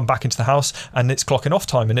then come back into the house, and it's clocking off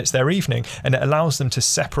time and it's their evening, and it allows them to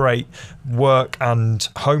separate work and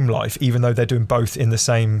home life, even though they're doing both in the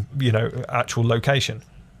same, actual location.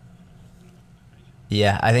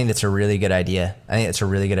 Yeah, I think that's a really good idea. It's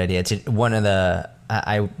one of the...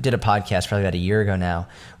 I did a podcast probably about a year ago now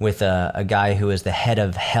with a guy who is the head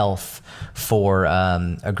of health for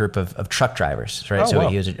a group of truck drivers, right? So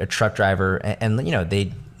he was a truck driver, and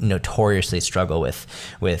they notoriously struggle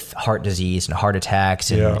with heart disease and heart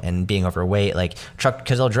attacks and being overweight,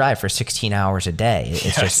 because they'll drive for 16 hours a day.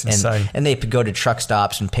 It's just insane. And they go to truck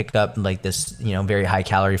stops and pick up this very high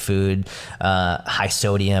calorie food, high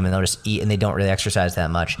sodium, and they'll just eat, and they don't really exercise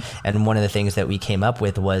that much. And one of the things that we came up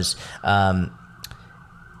with was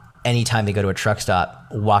anytime they go to a truck stop,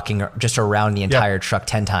 walking just around the entire truck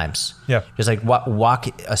 10 times. Yeah. Just walk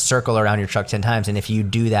a circle around your truck 10 times. And if you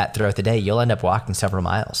do that throughout the day, you'll end up walking several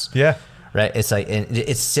miles. Yeah. Right.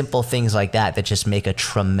 It's simple things like that just make a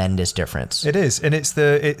tremendous difference. It is. And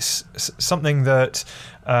it's something that,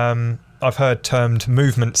 I've heard termed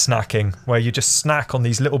movement snacking, where you just snack on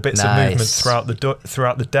these little bits of movement throughout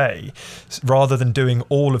the day, rather than doing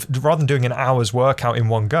an hour's workout in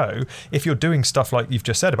one go. If you're doing stuff like you've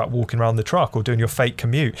just said about walking around the truck or doing your fake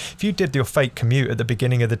commute, if you did your fake commute at the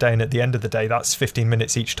beginning of the day and at the end of the day, that's 15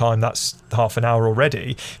 minutes each time. That's half an hour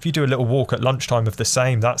already. If you do a little walk at lunchtime of the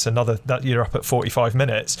same, that's that you're up at 45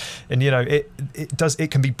 minutes. And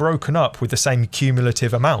it can be broken up with the same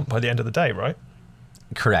cumulative amount by the end of the day, right?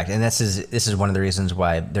 Correct. And this is one of the reasons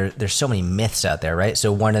why there's so many myths out there, right?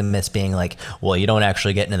 So one of the myths being you don't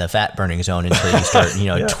actually get into the fat burning zone until you start,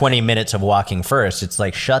 20 minutes of walking first. It's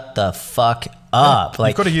shut the fuck up.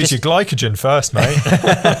 You've got to use your glycogen first, mate.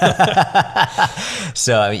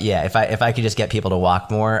 So if I could just get people to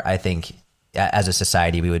walk more, I think as a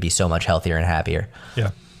society, we would be so much healthier and happier.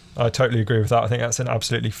 Yeah. I totally agree with that. I think that's an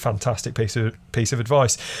absolutely fantastic piece of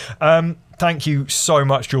advice. Thank you so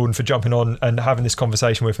much, Jordan, for jumping on and having this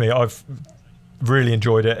conversation with me. I've really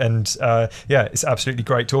enjoyed it, and it's absolutely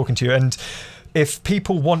great talking to you. And if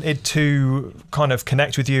people wanted to kind of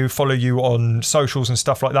connect with you, follow you on socials and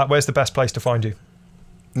stuff like that, where's the best place to find you?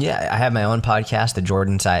 Yeah, I have my own podcast, the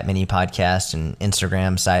Jordan Syatt Mini Podcast, and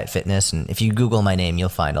Instagram, Syatt Fitness. And if you Google my name, you'll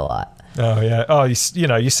find a lot. Oh yeah. Oh, you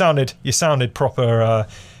sounded proper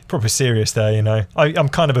serious there. You know, I'm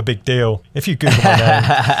kind of a big deal. If you Google my name,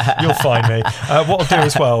 you'll find me. What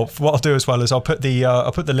I'll do as well is I'll put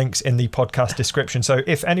the links in the podcast description. So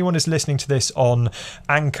if anyone is listening to this on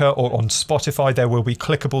Anchor or on Spotify, there will be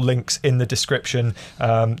clickable links in the description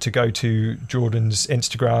to go to Jordan's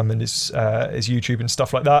Instagram and his YouTube and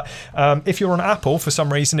stuff like that. If you're on Apple, for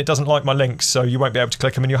some reason, it doesn't like my links, so you won't be able to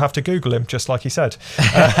click them, and you'll have to Google him, just like he said.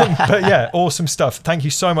 But yeah, awesome stuff. Thank you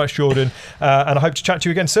so much, Jordan, and I hope to chat to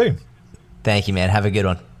you again soon. Thank you, man. Have a good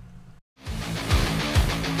one.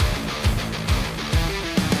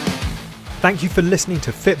 Thank you for listening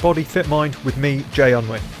to Fit Body, Fit Mind with me, Jay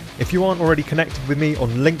Unwin. If you aren't already connected with me on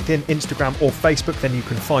LinkedIn, Instagram or Facebook, then you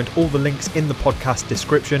can find all the links in the podcast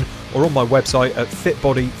description or on my website at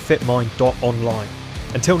fitbodyfitmind.online.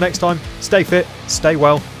 Until next time, stay fit, stay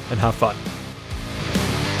well, and have fun.